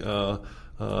actually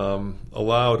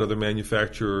allowed other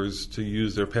manufacturers to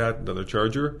use their patent on their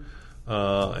charger,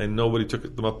 and nobody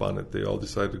took them up on it. They all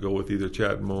decided to go with either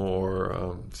CHAdeMO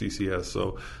or CCS.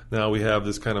 So now we have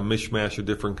this kind of mishmash of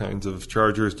different kinds of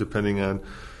chargers depending on.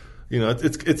 You know,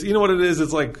 it's you know what it is.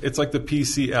 It's like the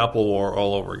PC Apple war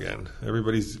all over again.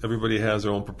 Everybody has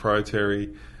their own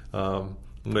proprietary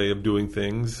way of doing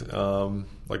things.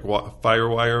 Like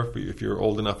FireWire, if you're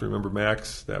old enough to remember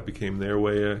Macs, that became their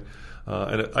way.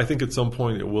 And I think at some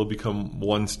point it will become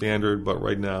one standard, but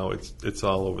right now it's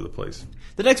all over the place.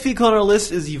 The next vehicle on our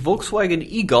list is the Volkswagen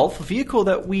e-Golf, a vehicle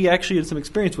that we actually had some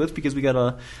experience with because we got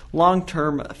a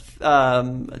long-term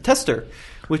tester,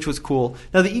 which was cool.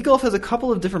 Now, the e-Golf has a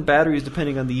couple of different batteries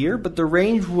depending on the year, but the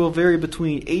range will vary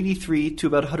between 83 to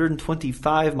about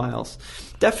 125 miles.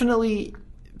 Definitely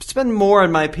spend more,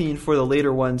 in my opinion, for the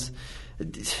later ones.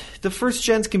 The first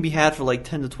gens can be had for like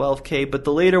 10 to 12K, but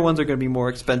the later ones are going to be more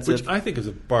expensive. Which I think is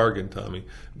a bargain, Tommy.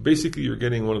 Basically, you're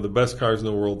getting one of the best cars in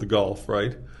the world, the Golf,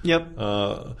 right? Yep.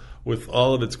 With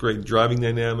all of its great driving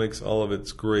dynamics, all of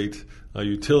its great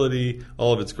utility,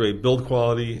 all of its great build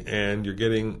quality, and you're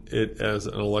getting it as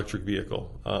an electric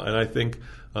vehicle. And I think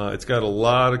it's got a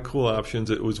lot of cool options.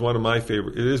 It is one of my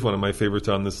favorites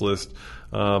on this list.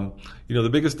 The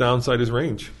biggest downside is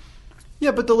range. Yeah,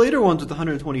 but the later ones with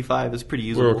 125 is pretty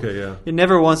usable. We're okay, yeah. And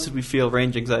never once did we feel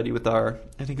range anxiety with our,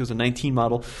 I think it was a 19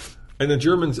 model. And the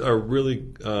Germans are really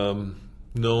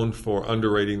known for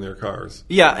underrating their cars.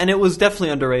 Yeah, and it was definitely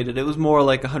underrated. It was more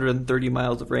like 130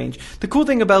 miles of range. The cool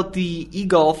thing about the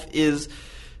e-Golf is,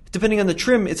 depending on the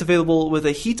trim, it's available with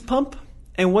a heat pump.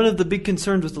 And one of the big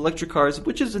concerns with electric cars,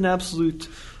 which is an absolute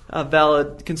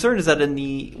valid concern, is that in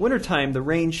the wintertime, the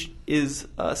range is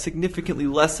significantly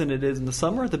less than it is in the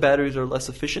summer. The batteries are less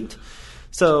efficient.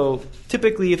 So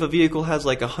typically, if a vehicle has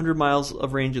like 100 miles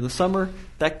of range in the summer,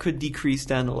 that could decrease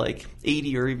down to like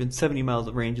 80 or even 70 miles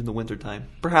of range in the wintertime.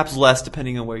 Perhaps less,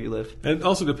 depending on where you live. And it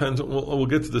also depends, we'll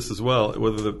get to this as well,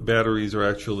 whether the batteries are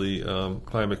actually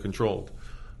climate controlled.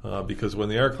 Because when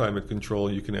they are climate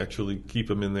controlled, you can actually keep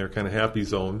them in their kind of happy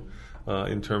zone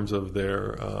in terms of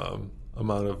their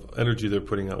amount of energy they're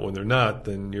putting out. When they're not,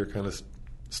 then you're kind of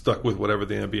stuck with whatever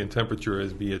the ambient temperature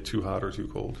is, be it too hot or too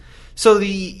cold. So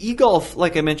the e-Golf,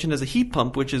 like I mentioned, has a heat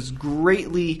pump, which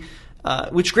greatly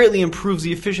improves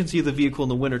the efficiency of the vehicle in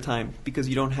the wintertime because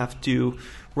you don't have to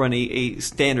run a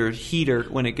standard heater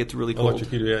when it gets really cold.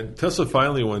 Electric heater, yeah. Tesla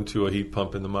finally went to a heat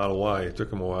pump in the Model Y. It took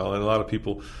them a while, and a lot of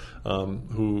people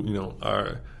who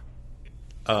are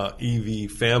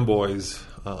EV fanboys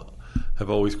have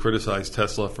always criticized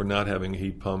Tesla for not having a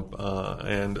heat pump,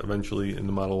 and eventually in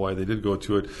the Model Y they did go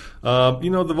to it. The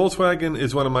Volkswagen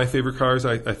is one of my favorite cars.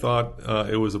 I thought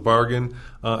it was a bargain,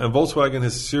 and Volkswagen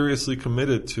has seriously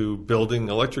committed to building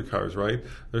electric cars, right?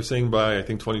 They're saying by, I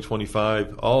think,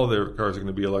 2025, all of their cars are going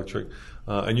to be electric,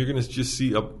 and you're going to just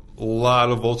see a lot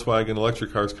of Volkswagen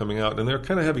electric cars coming out, and they're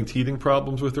kind of having teething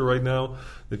problems with it right now.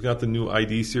 They've got the new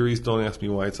ID series. Don't ask me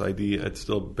why it's ID. It's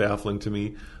still baffling to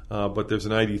me. But there's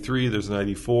an ID3, there's an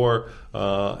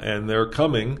ID4, and they're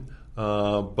coming.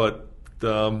 But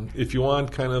if you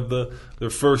want kind of their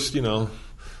first,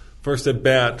 first at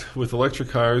bat with electric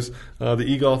cars. The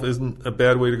e-Golf isn't a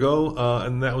bad way to go,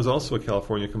 and that was also a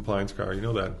California compliance car. You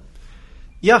know that.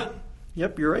 Yeah.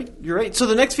 Yep, you're right. So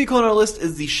the next vehicle on our list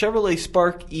is the Chevrolet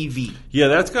Spark EV. Yeah,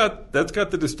 that's got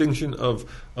the distinction of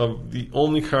the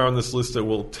only car on this list that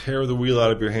will tear the wheel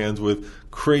out of your hands with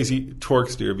crazy torque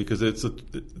steer, because I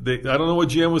don't know what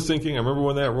GM was thinking. I remember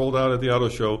when that rolled out at the auto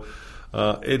show.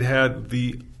 It had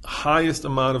the highest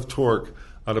amount of torque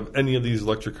out of any of these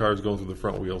electric cars going through the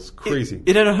front wheels. Crazy.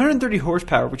 It had 130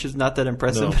 horsepower, which is not that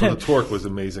impressive. No, but the torque was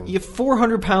amazing. You have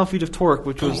 400 pound-feet of torque,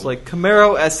 which was like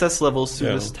Camaro SS levels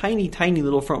through this tiny, tiny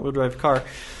little front-wheel drive car.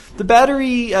 The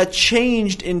battery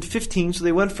changed in 15, so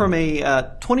they went from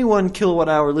a 21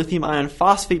 kilowatt-hour lithium iron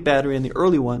phosphate battery in the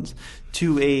early ones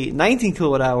to a 19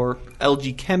 kilowatt-hour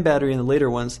LG Chem battery in the later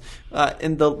ones.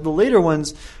 And the later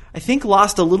ones, I think,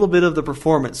 lost a little bit of the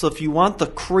performance. So if you want the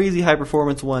crazy high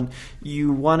performance one,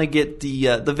 you want to get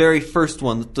the very first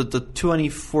one, the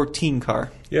 2014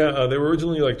 car. Yeah, they were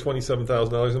originally like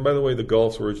 $27,000, and by the way, the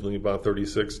Golfs were originally about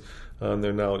 $36,000.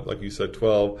 They're now, like you said,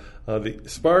 $12,000. The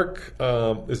Spark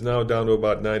is now down to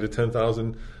about $9,000 to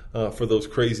 $10,000 for those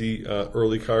crazy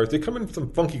early cars. They come in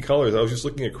some funky colors. I was just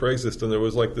looking at Craigslist, and there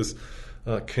was like this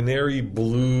canary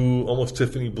blue, almost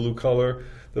Tiffany blue color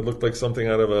that looked like something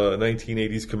out of a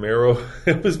 1980s Camaro.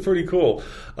 It was pretty cool.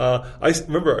 I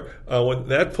remember when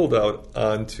that pulled out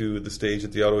onto the stage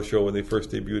at the auto show when they first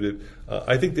debuted it,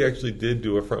 I think they actually did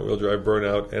do a front-wheel drive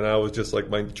burnout, and I was just like,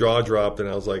 my jaw dropped, and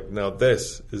I was like, now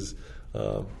this is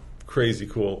crazy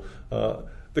cool.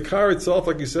 The car itself,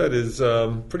 like you said, is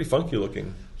pretty funky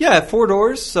looking. Yeah, 4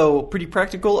 doors, so pretty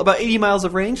practical. About 80 miles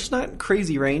of range. It's not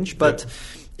crazy range, but... Yeah.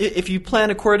 If you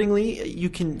plan accordingly, you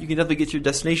can definitely get to your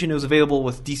destination. It was available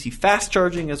with DC fast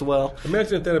charging as well.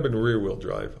 Imagine if that had been rear-wheel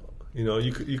drive. You know,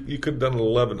 you could have done an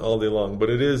 11 all day long, but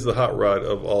it is the hot rod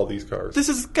of all these cars. This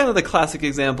is kind of the classic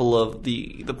example of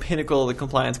the pinnacle of the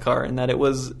compliance car, in that it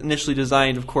was initially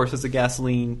designed, of course, as a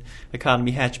gasoline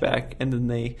economy hatchback, and then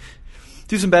they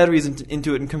threw some batteries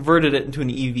into it and converted it into an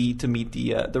EV to meet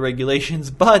the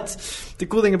regulations. But the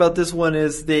cool thing about this one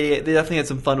is they definitely had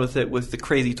some fun with it with the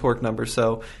crazy torque numbers.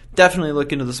 So definitely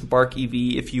look into the Spark EV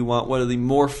if you want one of the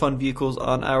more fun vehicles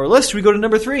on our list. We go to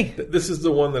number 3. This is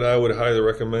the one that I would highly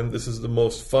recommend. This is the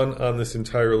most fun on this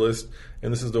entire list,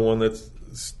 and this is the one that's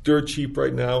dirt cheap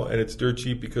right now, and it's dirt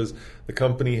cheap because the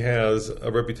company has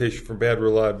a reputation for bad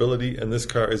reliability, and this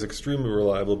car is extremely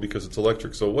reliable because it's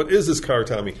electric. So what is this car,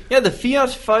 Tommy? Yeah, the Fiat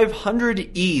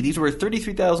 500e. These were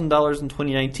 $33,000 in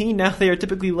 2019. Now they are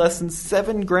typically less than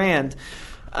 $7,000.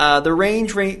 The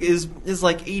range is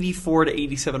like 84 to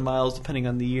 87 miles depending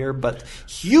on the year, but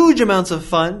huge amounts of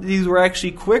fun. These were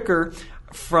actually quicker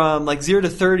from like 0 to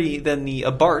 30 than the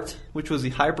Abarth, which was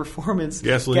the high-performance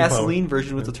gasoline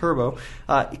version with the turbo.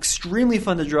 Extremely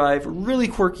fun to drive, really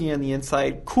quirky on the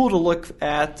inside, cool to look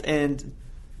at, and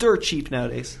dirt cheap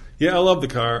nowadays. Yeah, I love the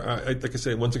car. Like I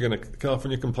say, once again, a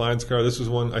California compliance car. This was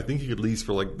one I think you could lease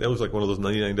for that was like one of those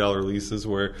 $99 leases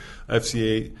where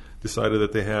FCA decided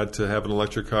that they had to have an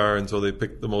electric car, and so they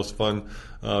picked the most fun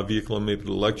vehicle and made it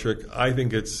electric. I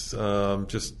think it's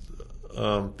just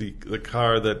the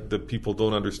car that the people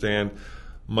don't understand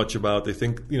much about. They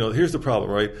think, here's the problem,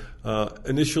 right?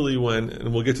 Initially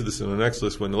and we'll get to this in the next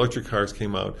list, when electric cars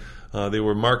came out, they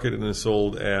were marketed and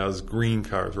sold as green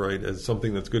cars, right? As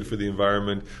something that's good for the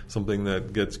environment, something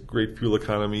that gets great fuel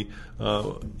economy.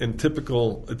 In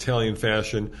typical Italian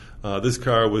fashion, this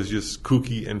car was just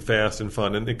kooky and fast and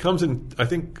fun. And it comes in, I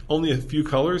think, only a few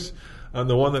colors.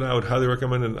 The one that I would highly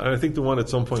recommend, and I think the one at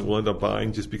some point we'll end up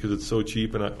buying just because it's so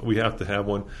cheap and we have to have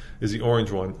one, is the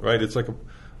orange one, right? It's like a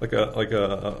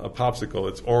popsicle.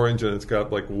 It's orange and it's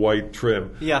got like white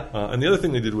trim. Yeah. And the other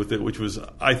thing they did with it, which was,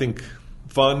 I think,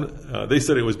 fun, they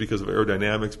said it was because of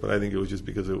aerodynamics, but I think it was just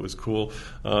because it was cool.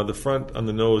 The front on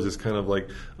the nose is kind of like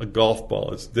a golf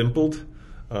ball. It's dimpled,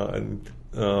 and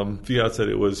Fiat said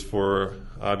it was for,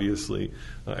 obviously,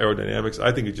 aerodynamics.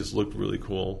 I think it just looked really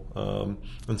cool.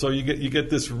 And so you get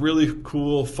this really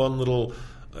cool, fun little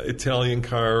Italian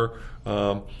car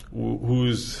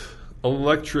whose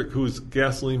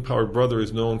gasoline-powered brother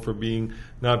is known for being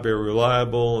not very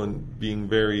reliable and being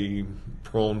very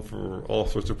prone for all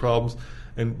sorts of problems.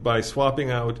 And by swapping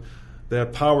out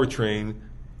that powertrain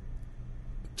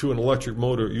to an electric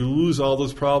motor, you lose all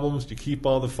those problems, you keep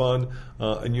all the fun,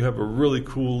 and you have a really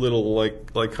cool little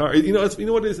like car. You know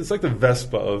what it is? It's like the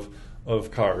Vespa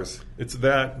of cars. It's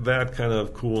that kind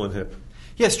of cool and hip.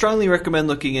 Yeah, strongly recommend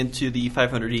looking into the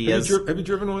 500e. Have you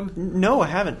driven one? No, I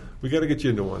haven't. We got to get you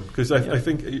into one because I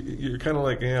think you're kind of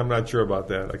like, I'm not sure about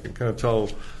that. I can kind of tell.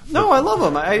 No, I love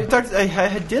them. I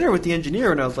had dinner with the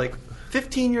engineer and I was like,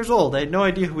 15 years old. I had no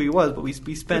idea who he was, but we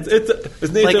spent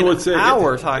as Nathan would say, an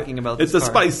hour talking about this It's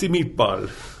a car. spicy meatball.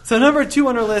 So number 2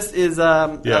 on our list is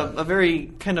a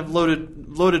very kind of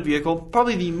loaded vehicle.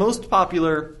 Probably the most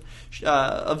popular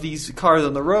of these cars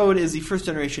on the road is the first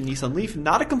generation Nissan Leaf.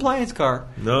 Not a compliance car.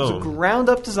 No. It's a ground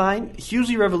up design,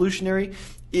 hugely revolutionary.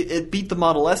 It beat the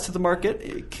Model S to the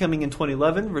market, coming in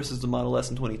 2011 versus the Model S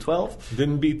in 2012.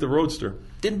 Didn't beat the Roadster.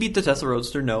 Didn't beat the Tesla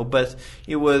Roadster, no, but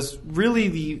it was really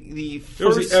the first. It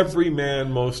was the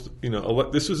everyman most,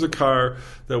 this was a car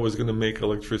that was going to make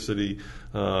electricity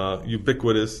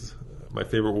ubiquitous, my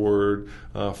favorite word,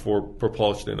 for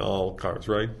propulsion in all cars,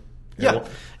 right? Yeah,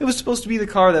 it was supposed to be the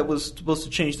car that was supposed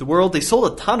to change the world. They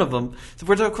sold a ton of them. So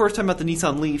we're of course talking about the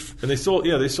Nissan Leaf. And they sold.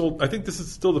 I think this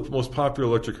is still the most popular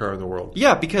electric car in the world.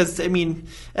 Yeah, because and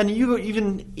you go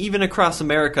even across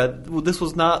America. This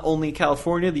was not only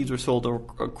California; these were sold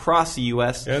across the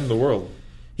U.S. and the world.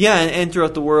 Yeah, and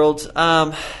throughout the world.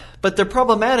 But they're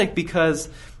problematic because,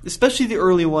 especially the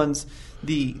early ones,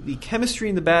 the chemistry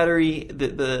in the battery,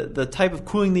 the type of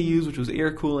cooling they use, which was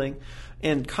air cooling,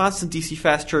 and constant DC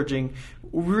fast charging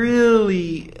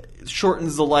really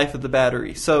shortens the life of the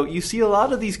battery. So you see a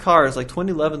lot of these cars, like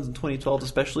 2011s and 2012s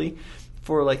especially,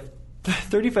 for like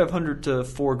 $3,500 to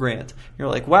 $4,000. You're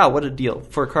like, wow, what a deal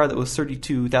for a car that was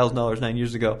 $32,000 9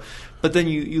 years ago. But then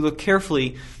you look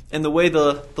carefully, and the way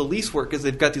the lease work is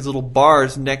they've got these little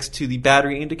bars next to the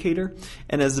battery indicator,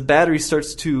 and as the battery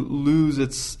starts to lose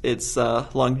its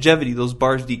longevity, those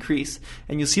bars decrease.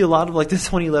 And you'll see a lot of like the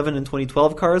 2011 and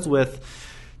 2012 cars with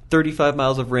 35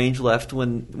 miles of range left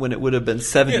when it would have been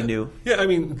 70 new. Yeah, I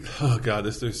mean, oh God,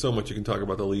 there's so much you can talk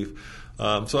about the Leaf.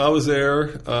 So I was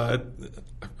there. I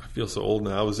feel so old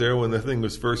now. I was there when the thing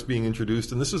was first being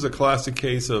introduced, and this was a classic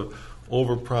case of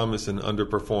overpromise and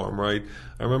underperform, right?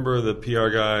 I remember the PR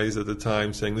guys at the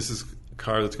time saying this is a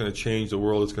car that's going to change the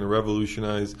world, it's going to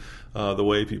revolutionize the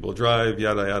way people drive,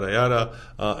 yada, yada, yada,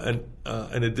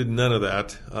 and it did none of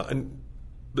that. And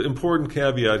the important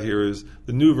caveat here is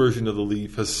the new version of the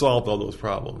Leaf has solved all those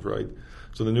problems, right?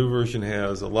 So the new version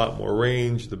has a lot more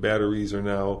range, the batteries are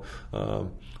now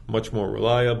much more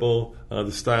reliable.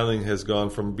 The styling has gone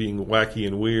from being wacky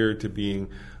and weird to being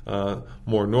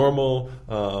more normal,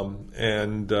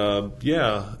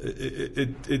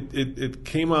 it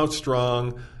came out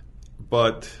strong.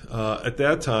 But at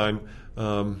that time,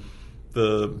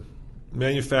 the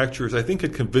manufacturers, I think,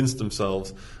 had convinced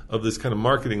themselves of this kind of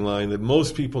marketing line that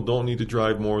most people don't need to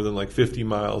drive more than like 50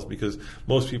 miles because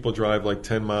most people drive like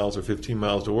 10 miles or 15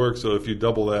 miles to work. So if you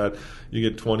double that, you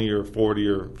get 20 or 40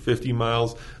 or 50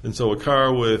 miles. And so a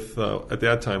car with, at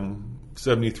that time,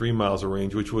 73 miles of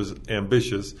range, which was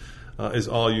ambitious, is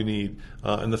all you need.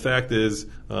 And the fact is,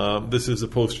 this is a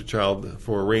poster child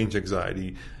for range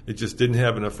anxiety. It just didn't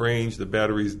have enough range. The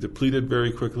batteries depleted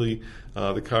very quickly.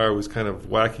 The car was kind of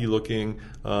wacky looking,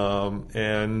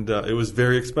 and it was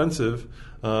very expensive.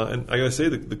 And I gotta say,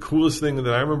 the coolest thing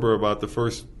that I remember about the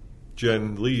first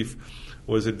gen Leaf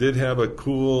was it did have a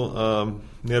cool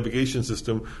navigation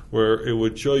system where it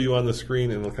would show you on the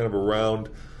screen in kind of a round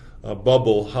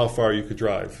bubble how far you could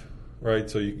drive. Right,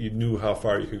 so you knew how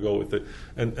far you could go with it,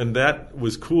 and that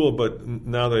was cool. But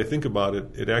now that I think about it,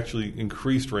 it actually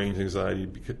increased range anxiety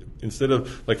because instead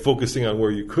of like focusing on where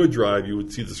you could drive, you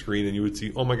would see the screen and you would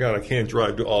see, oh my God, I can't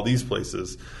drive to all these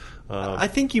places. I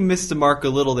think you missed the mark a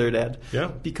little there, Dad.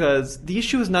 Yeah. Because the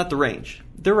issue is not the range.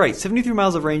 They're right. 73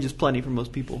 miles of range is plenty for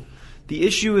most people. The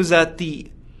issue is that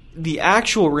the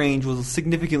actual range was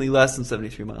significantly less than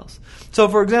 73 miles. So,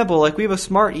 for example, like we have a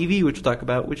smart EV, which we'll talk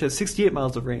about, which has 68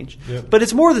 miles of range. Yep. But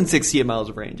it's more than 68 miles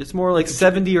of range. It's more like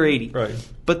 70 or 80. Right.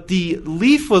 But the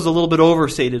Leaf was a little bit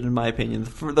overstated, in my opinion,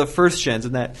 for the first gens,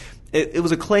 in that it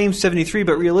was a claimed 73,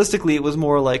 but realistically it was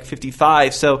more like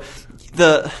 55. So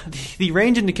the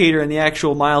range indicator and the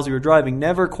actual miles you were driving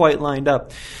never quite lined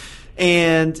up.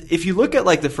 And if you look at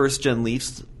like the first gen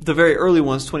Leafs, the very early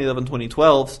ones, 2011,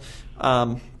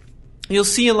 2012s, you'll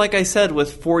see, like I said,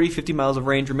 with 40, 50 miles of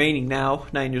range remaining now,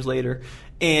 9 years later.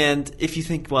 And if you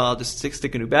think, well, I'll just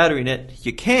stick a new battery in it,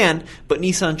 you can, but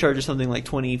Nissan charges something like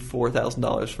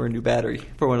 $24,000 for a new battery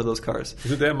for one of those cars.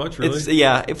 Is it that much, really?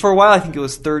 Yeah. For a while, I think it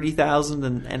was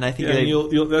 $30,000, and I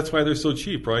think that's why they're so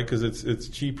cheap, right? Because it's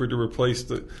cheaper to replace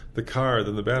the car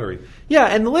than the battery. Yeah,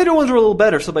 and the later ones were a little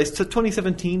better. So by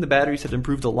 2017, the batteries had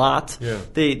improved a lot. Yeah.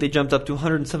 They jumped up to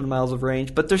 107 miles of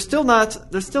range, but they're still not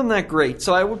great.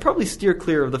 So I would probably steer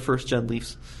clear of the first gen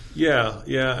Leafs. Yeah,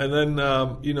 and then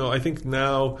I think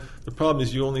now the problem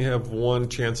is you only have one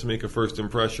chance to make a first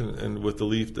impression, and with the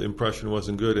Leaf, the impression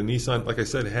wasn't good. And Nissan, like I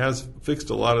said, has fixed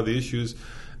a lot of the issues,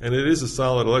 and it is a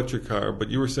solid electric car. But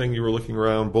you were saying you were looking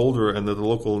around Boulder, and that the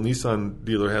local Nissan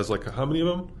dealer has like how many of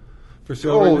them for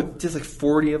sale? Oh, right now? just like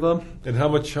 40 of them. And how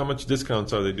much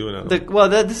discounts are they doing on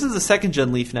them? This is the second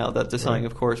gen Leaf now that they're selling,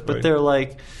 of course, but Right. they're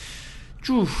like,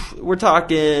 we're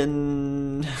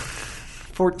talking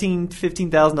 $14,000 to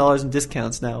 $15,000 in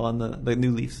discounts now on the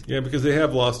new Leafs. Yeah, because they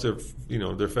have lost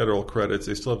their federal credits.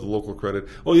 They still have the local credit.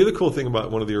 Oh, the other cool thing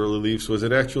about one of the early Leafs was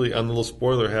it actually on the little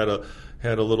spoiler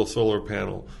had a little solar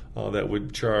panel that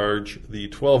would charge the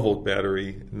 12-volt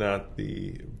battery, not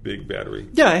the big battery.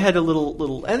 Yeah, it had a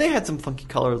little, and they had some funky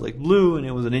colors like blue, and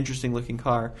it was an interesting looking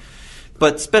car.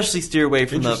 But especially steer away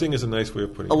from Interesting is a nice way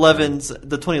of putting it. 11s,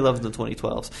 the 2011s and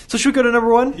 2012s. So should we go to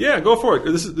number one? Yeah, go for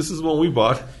it. This is the one we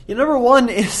bought. Yeah, number one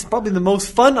is probably the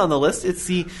most fun on the list. It's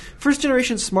the first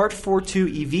generation Smart 42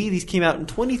 EV. These came out in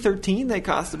 2013. They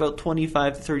cost about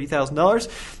 $25,000 to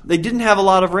 $30,000. They didn't have a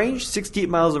lot of range, 68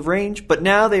 miles of range, but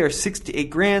now they are $6,000 to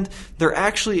 $8,000. They're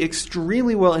actually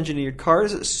extremely well engineered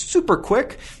cars, super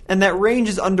quick, and that range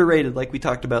is underrated, like we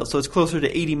talked about. So it's closer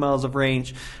to 80 miles of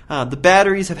range. The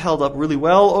batteries have held up really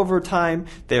well over time.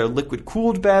 They are liquid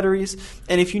cooled batteries,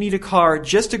 and if you need a car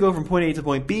just to go from point A to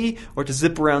point B or to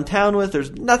zip around town with,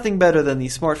 there's nothing better than the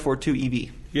Smart 42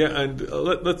 EV. Yeah, and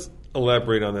let's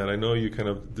elaborate on that. I know you kind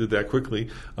of did that quickly.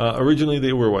 Originally,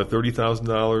 they were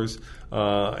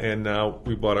 $30,000, and now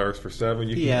we bought ours for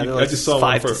 $7,000. Like I just saw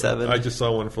 5 one to 7. I just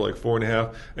saw one for like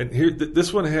 $4,500. And here,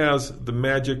 this one has the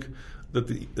magic that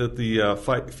the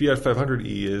Fiat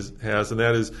 500e has, and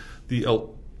that is the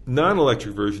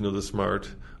non-electric version of the Smart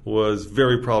was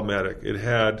very problematic. It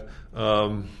had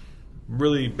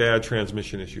really bad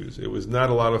transmission issues. It was not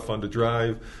a lot of fun to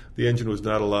drive. The engine was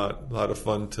not a lot of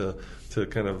fun to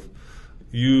kind of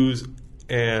use.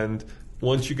 And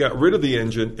once you got rid of the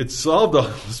engine, it solved all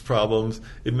those problems.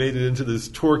 It made it into this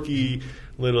torquey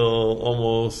little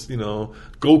almost,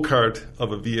 go-kart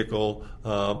of a vehicle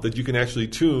that you can actually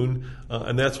tune.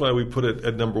 And that's why we put it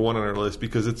at number one on our list,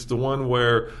 because it's the one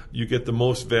where you get the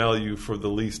most value for the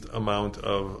least amount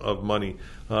of money.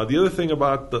 The other thing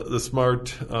about the Smart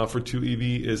for 2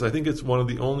 EV is I think it's one of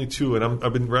the only two, and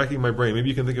I've been racking my brain. Maybe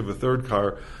you can think of a third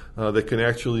car that can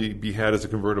actually be had as a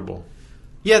convertible.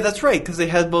 Yeah, that's right, because they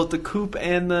had both the coupe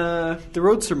and the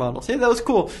Roadster models. Yeah, that was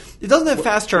cool. It doesn't have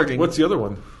fast charging. What's the other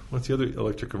one? What's the other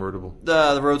electric convertible?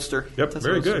 The Roadster. Yep, That's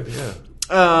very Roadster. good.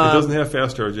 Yeah, it doesn't have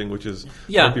fast charging, which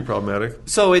might be problematic.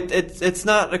 So it's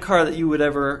not a car that you would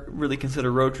ever really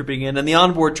consider road tripping in, and the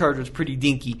onboard charger is pretty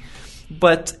dinky.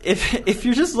 But if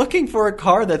you're just looking for a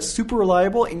car that's super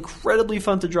reliable, incredibly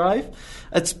fun to drive,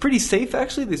 it's pretty safe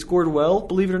actually. They scored well,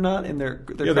 believe it or not, in their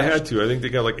Yeah, they had to. I think they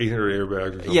got like 800 airbags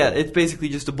or something. Yeah, it's basically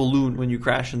just a balloon when you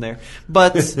crash in there.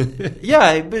 But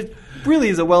yeah, it really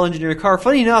is a well-engineered car.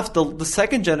 Funny enough, the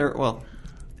second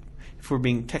if we're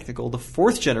being technical, the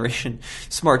fourth generation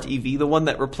Smart EV, the one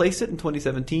that replaced it in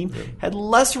 2017, had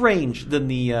less range than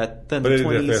the But it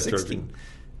didn't have fast 2016. charging.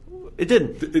 It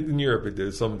didn't. In Europe it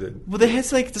did. Some did. Well, they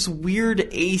had like this weird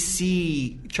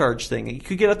AC charge thing. You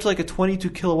could get up to like a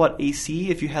 22 kilowatt AC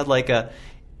if you had like I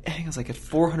think it was like a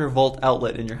 400 volt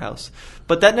outlet in your house.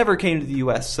 But that never came to the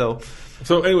U.S. So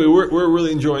anyway, we're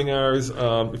really enjoying ours.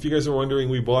 If you guys are wondering,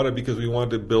 we bought it because we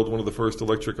wanted to build one of the first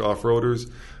electric off-roaders.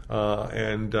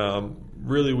 And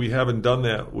really we haven't done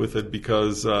that with it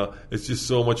because it's just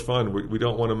so much fun. We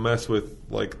don't want to mess with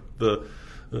like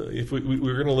if we're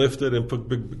going to lift it and put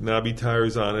big knobby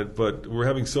tires on it, but we're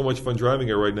having so much fun driving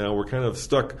it right now. We're kind of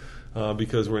stuck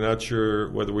because we're not sure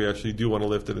whether we actually do want to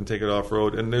lift it and take it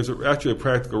off-road. And there's actually a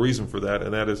practical reason for that,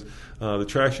 and that is the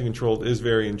traction control is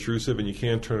very intrusive and you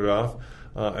can't turn it off.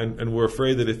 And we're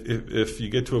afraid that if you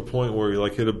get to a point where you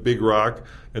like hit a big rock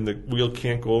and the wheel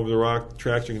can't go over the rock,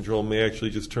 traction control may actually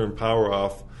just turn power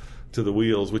off to the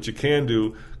wheels, which it can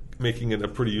do, making it a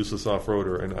pretty useless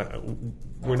off-roader, and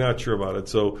we're not sure about it.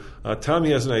 So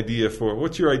Tommy has an idea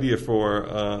what's your idea for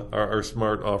our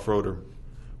Smart off-roader?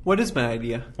 what is my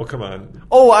idea? Oh, come on.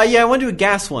 Oh, I want to do a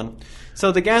gas one.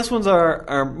 So the gas ones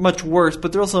are much worse,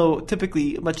 but they're also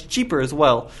typically much cheaper as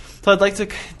well. So I'd like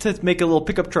to make a little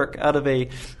pickup truck out of a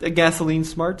gasoline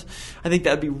Smart. I think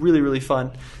that'd be really, really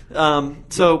fun.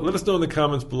 So let us know in the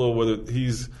comments below whether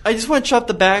I just want to chop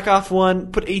the back off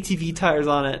one, put ATV tires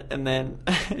on it, and then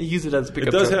use it as a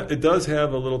pickup truck. It does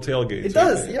have a little tailgate. It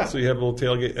does, yeah. So you have a little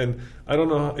tailgate, and I don't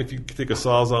know if you take a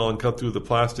Sawzall and cut through the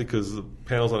plastic because the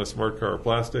panels on a Smart car are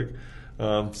plastic.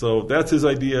 So that's his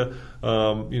idea.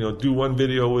 Do one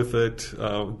video with it,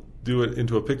 do it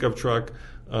into a pickup truck.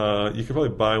 You could probably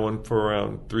buy one for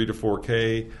around $3,000 to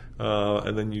 $4,000,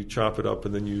 and then you chop it up,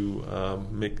 and then you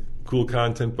make cool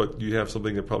content, but you have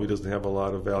something that probably doesn't have a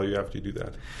lot of value after you do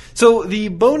that. So the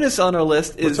bonus on our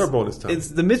list is... What's our bonus, Tom? It's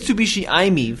the Mitsubishi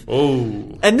i-MiEV.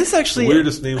 Oh. And this actually... The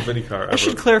weirdest name of any car ever. I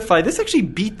should clarify, this actually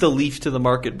beat the Leaf to the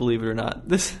market, believe it or not.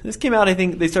 This came out, I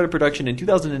think, they started production in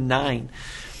 2009.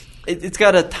 It's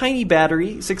got a tiny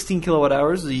battery, 16 kilowatt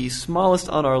hours, the smallest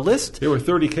on our list. They were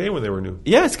 $30,000 when they were new.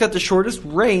 Yeah, it's got the shortest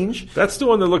range. That's the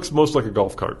one that looks most like a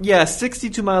golf cart. Yeah,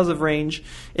 62 miles of range.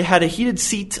 It had a heated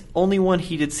seat, only one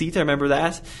heated seat, I remember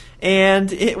that.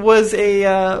 And it was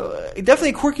definitely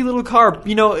a quirky little car.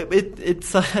 You know,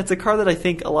 it's a car that I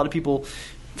think a lot of people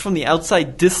from the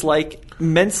outside dislike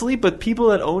immensely, but people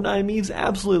that own i-MiEVs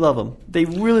absolutely love them. They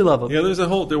really love them. Yeah,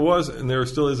 there was, and there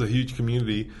still is a huge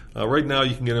community. Right now,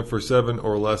 you can get them for $7,000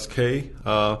 or less.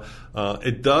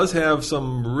 It does have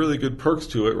some really good perks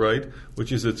to it, right?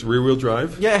 Which is it's rear-wheel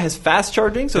drive. Yeah, it has fast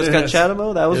charging, so it's got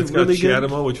CHAdeMO. That was really good. It's got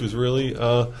CHAdeMO, which was really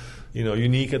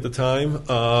unique at the time.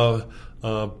 But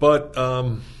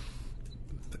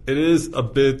it is a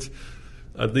bit,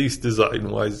 at least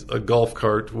design-wise, a golf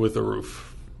cart with a roof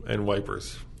and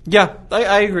wipers. Yeah,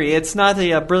 I agree. It's not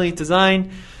a brilliant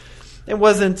design. It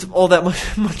wasn't all that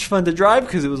much fun to drive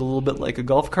because it was a little bit like a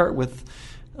golf cart with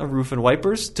a roof and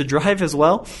wipers to drive as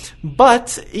well.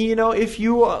 But, if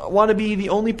you want to be the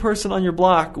only person on your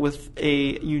block with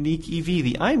a unique EV,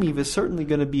 the i-MiEV is certainly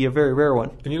going to be a very rare one.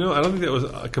 And I don't think that was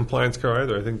a compliance car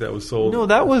either. I think that was sold... No,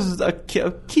 that was a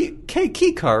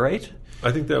key car, right?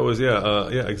 I think that was,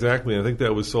 exactly. I think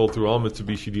that was sold through all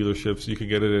Mitsubishi dealerships. You could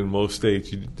get it in most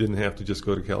states. You didn't have to just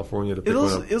go to California to pick one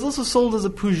up. It was also sold as a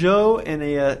Peugeot and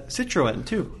a Citroën,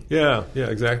 too. Yeah,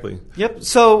 exactly. Yep.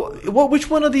 So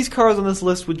which one of these cars on this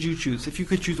list would you choose, if you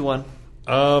could choose one?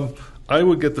 I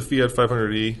would get the Fiat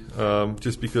 500e,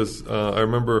 just because I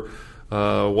remember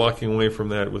walking away from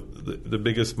that with the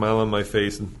biggest smile on my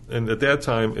face. And at that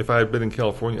time, if I had been in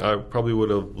California, I probably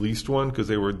would have leased one because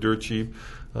they were dirt cheap.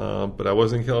 But I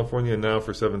was in California, and now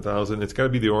for $7,000, it's got to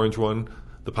be the orange one,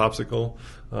 the popsicle,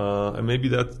 and maybe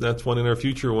that's one in our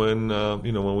future when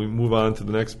when we move on to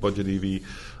the next budget EV.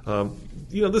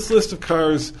 This list of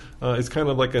cars is kind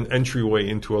of like an entryway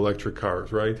into electric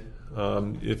cars, right?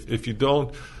 If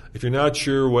you're not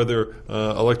sure whether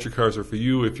electric cars are for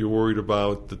you, if you're worried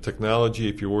about the technology,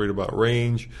 if you're worried about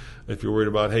range, if you're worried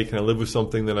about, hey, can I live with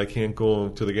something that I can't go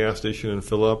to the gas station and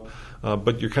fill up,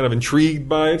 but you're kind of intrigued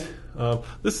by it,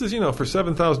 this is, for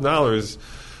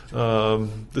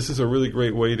 $7,000, this is a really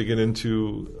great way to get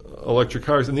into electric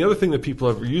cars. And the other thing that people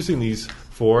are using these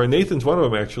for, and Nathan's one of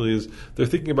them actually, is they're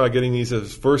thinking about getting these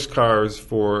as first cars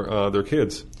for their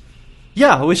kids.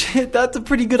 Yeah, that's a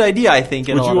pretty good idea, I think.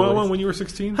 Would you want one when you were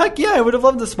 16? Heck yeah, I would have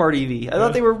loved the Smart EV. I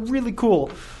thought they were really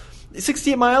cool.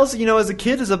 68 miles, as a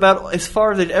kid, is about as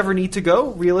far as they'd ever need to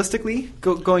go, realistically,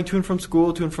 going to and from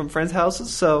school, to and from friends'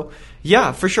 houses. So,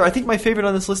 yeah, for sure. I think my favorite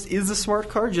on this list is the Smart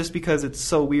car, just because it's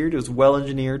so weird. It was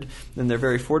well-engineered, and they're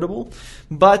very affordable.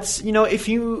 But, if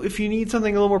you need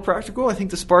something a little more practical, I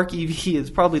think the Spark EV is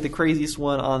probably the craziest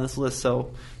one on this list.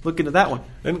 So, look into that one.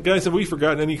 And, guys, have we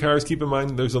forgotten any cars? Keep in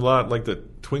mind, there's a lot like the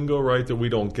Twingo, right, that we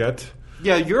don't get.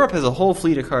 Yeah, Europe has a whole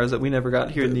fleet of cars that we never got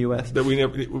here in the U.S. That we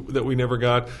never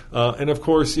got, and of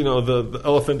course, the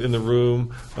elephant in the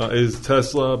room is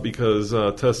Tesla, because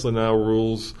Tesla now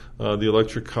rules the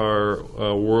electric car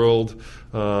world,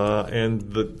 and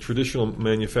the traditional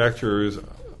manufacturers,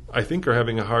 I think, are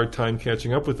having a hard time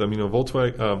catching up with them.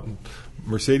 Volkswagen,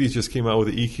 Mercedes just came out with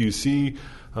the EQC.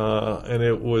 And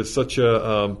it was such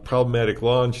a problematic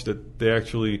launch that they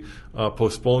actually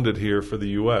postponed it here for the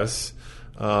U.S.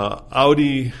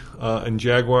 Audi and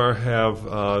Jaguar have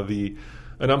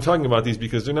and I'm talking about these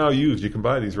because they're now used. You can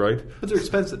buy these, right? But they're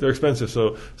expensive. They're expensive.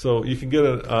 So you can get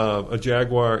a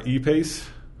Jaguar E-Pace.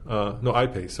 No,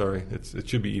 I-Pace, sorry. It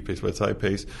should be E-Pace, but it's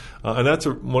I-Pace. And that's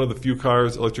one of the few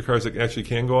electric cars that actually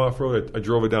can go off-road. I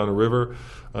drove it down a river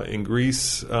in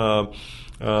Greece. And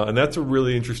that's a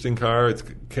really interesting car. It's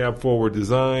cab-forward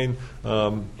design.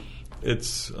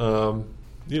 It's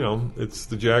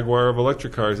the Jaguar of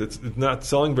electric cars. It's not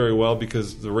selling very well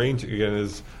because the range, again,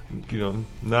 is,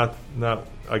 not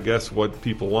I guess what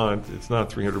people want. It's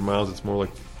not 300 miles. It's more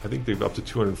like, I think they've up to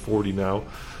 240 now.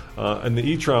 And the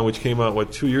e-tron, which came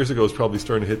out, 2 years ago, is probably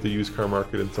starting to hit the used car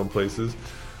market in some places.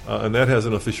 And that has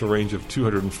an official range of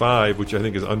 205, which I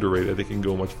think is underrated. I think it can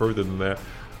go much further than that.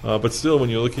 But still, when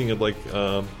you're looking at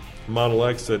Model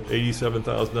X at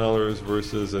 $87,000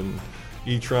 versus an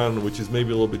e-tron, which is maybe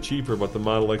a little bit cheaper, but the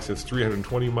Model X has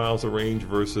 320 miles of range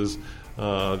versus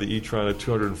the e-tron at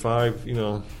 205.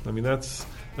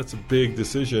 That's a big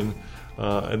decision.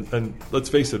 And let's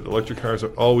face it, electric cars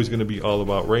are always going to be all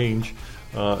about range.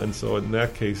 And so in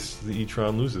that case, the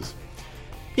e-tron loses.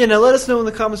 Yeah, now let us know in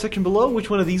the comment section below which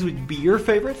one of these would be your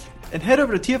favorite. And head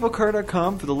over to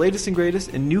tflcar.com for the latest and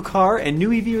greatest in new car and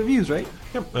new EV reviews, right?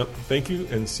 Yep. Thank you,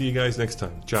 and see you guys next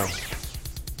time. Ciao.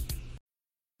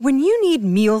 When you need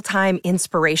mealtime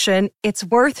inspiration, it's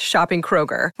worth shopping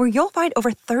Kroger, where you'll find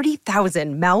over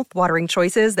 30,000 mouth-watering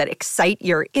choices that excite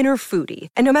your inner foodie.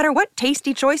 And no matter what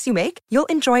tasty choice you make, you'll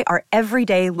enjoy our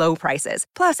everyday low prices,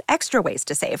 plus extra ways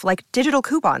to save, like digital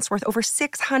coupons worth over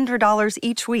 $600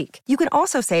 each week. You can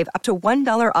also save up to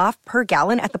 $1 off per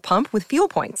gallon at the pump with fuel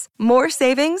points. More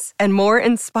savings and more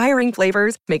inspiring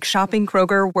flavors make shopping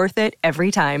Kroger worth it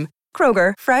every time.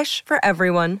 Kroger, fresh for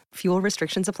everyone. Fuel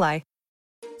restrictions apply.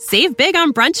 Save big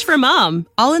on brunch for mom,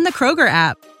 all in the Kroger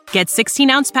app. Get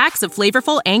 16-ounce packs of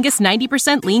flavorful Angus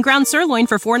 90% lean ground sirloin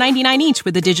for $4.99 each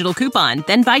with a digital coupon.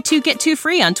 Then buy 2, get 2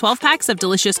 free on 12 packs of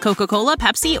delicious Coca-Cola,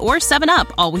 Pepsi, or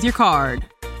 7-Up, all with your card.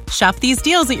 Shop these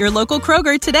deals at your local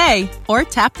Kroger today, or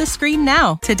tap the screen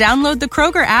now to download the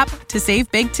Kroger app to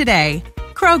save big today.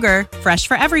 Kroger, fresh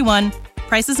for everyone.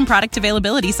 Prices and product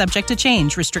availability subject to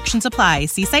change. Restrictions apply.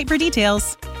 See site for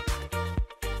details.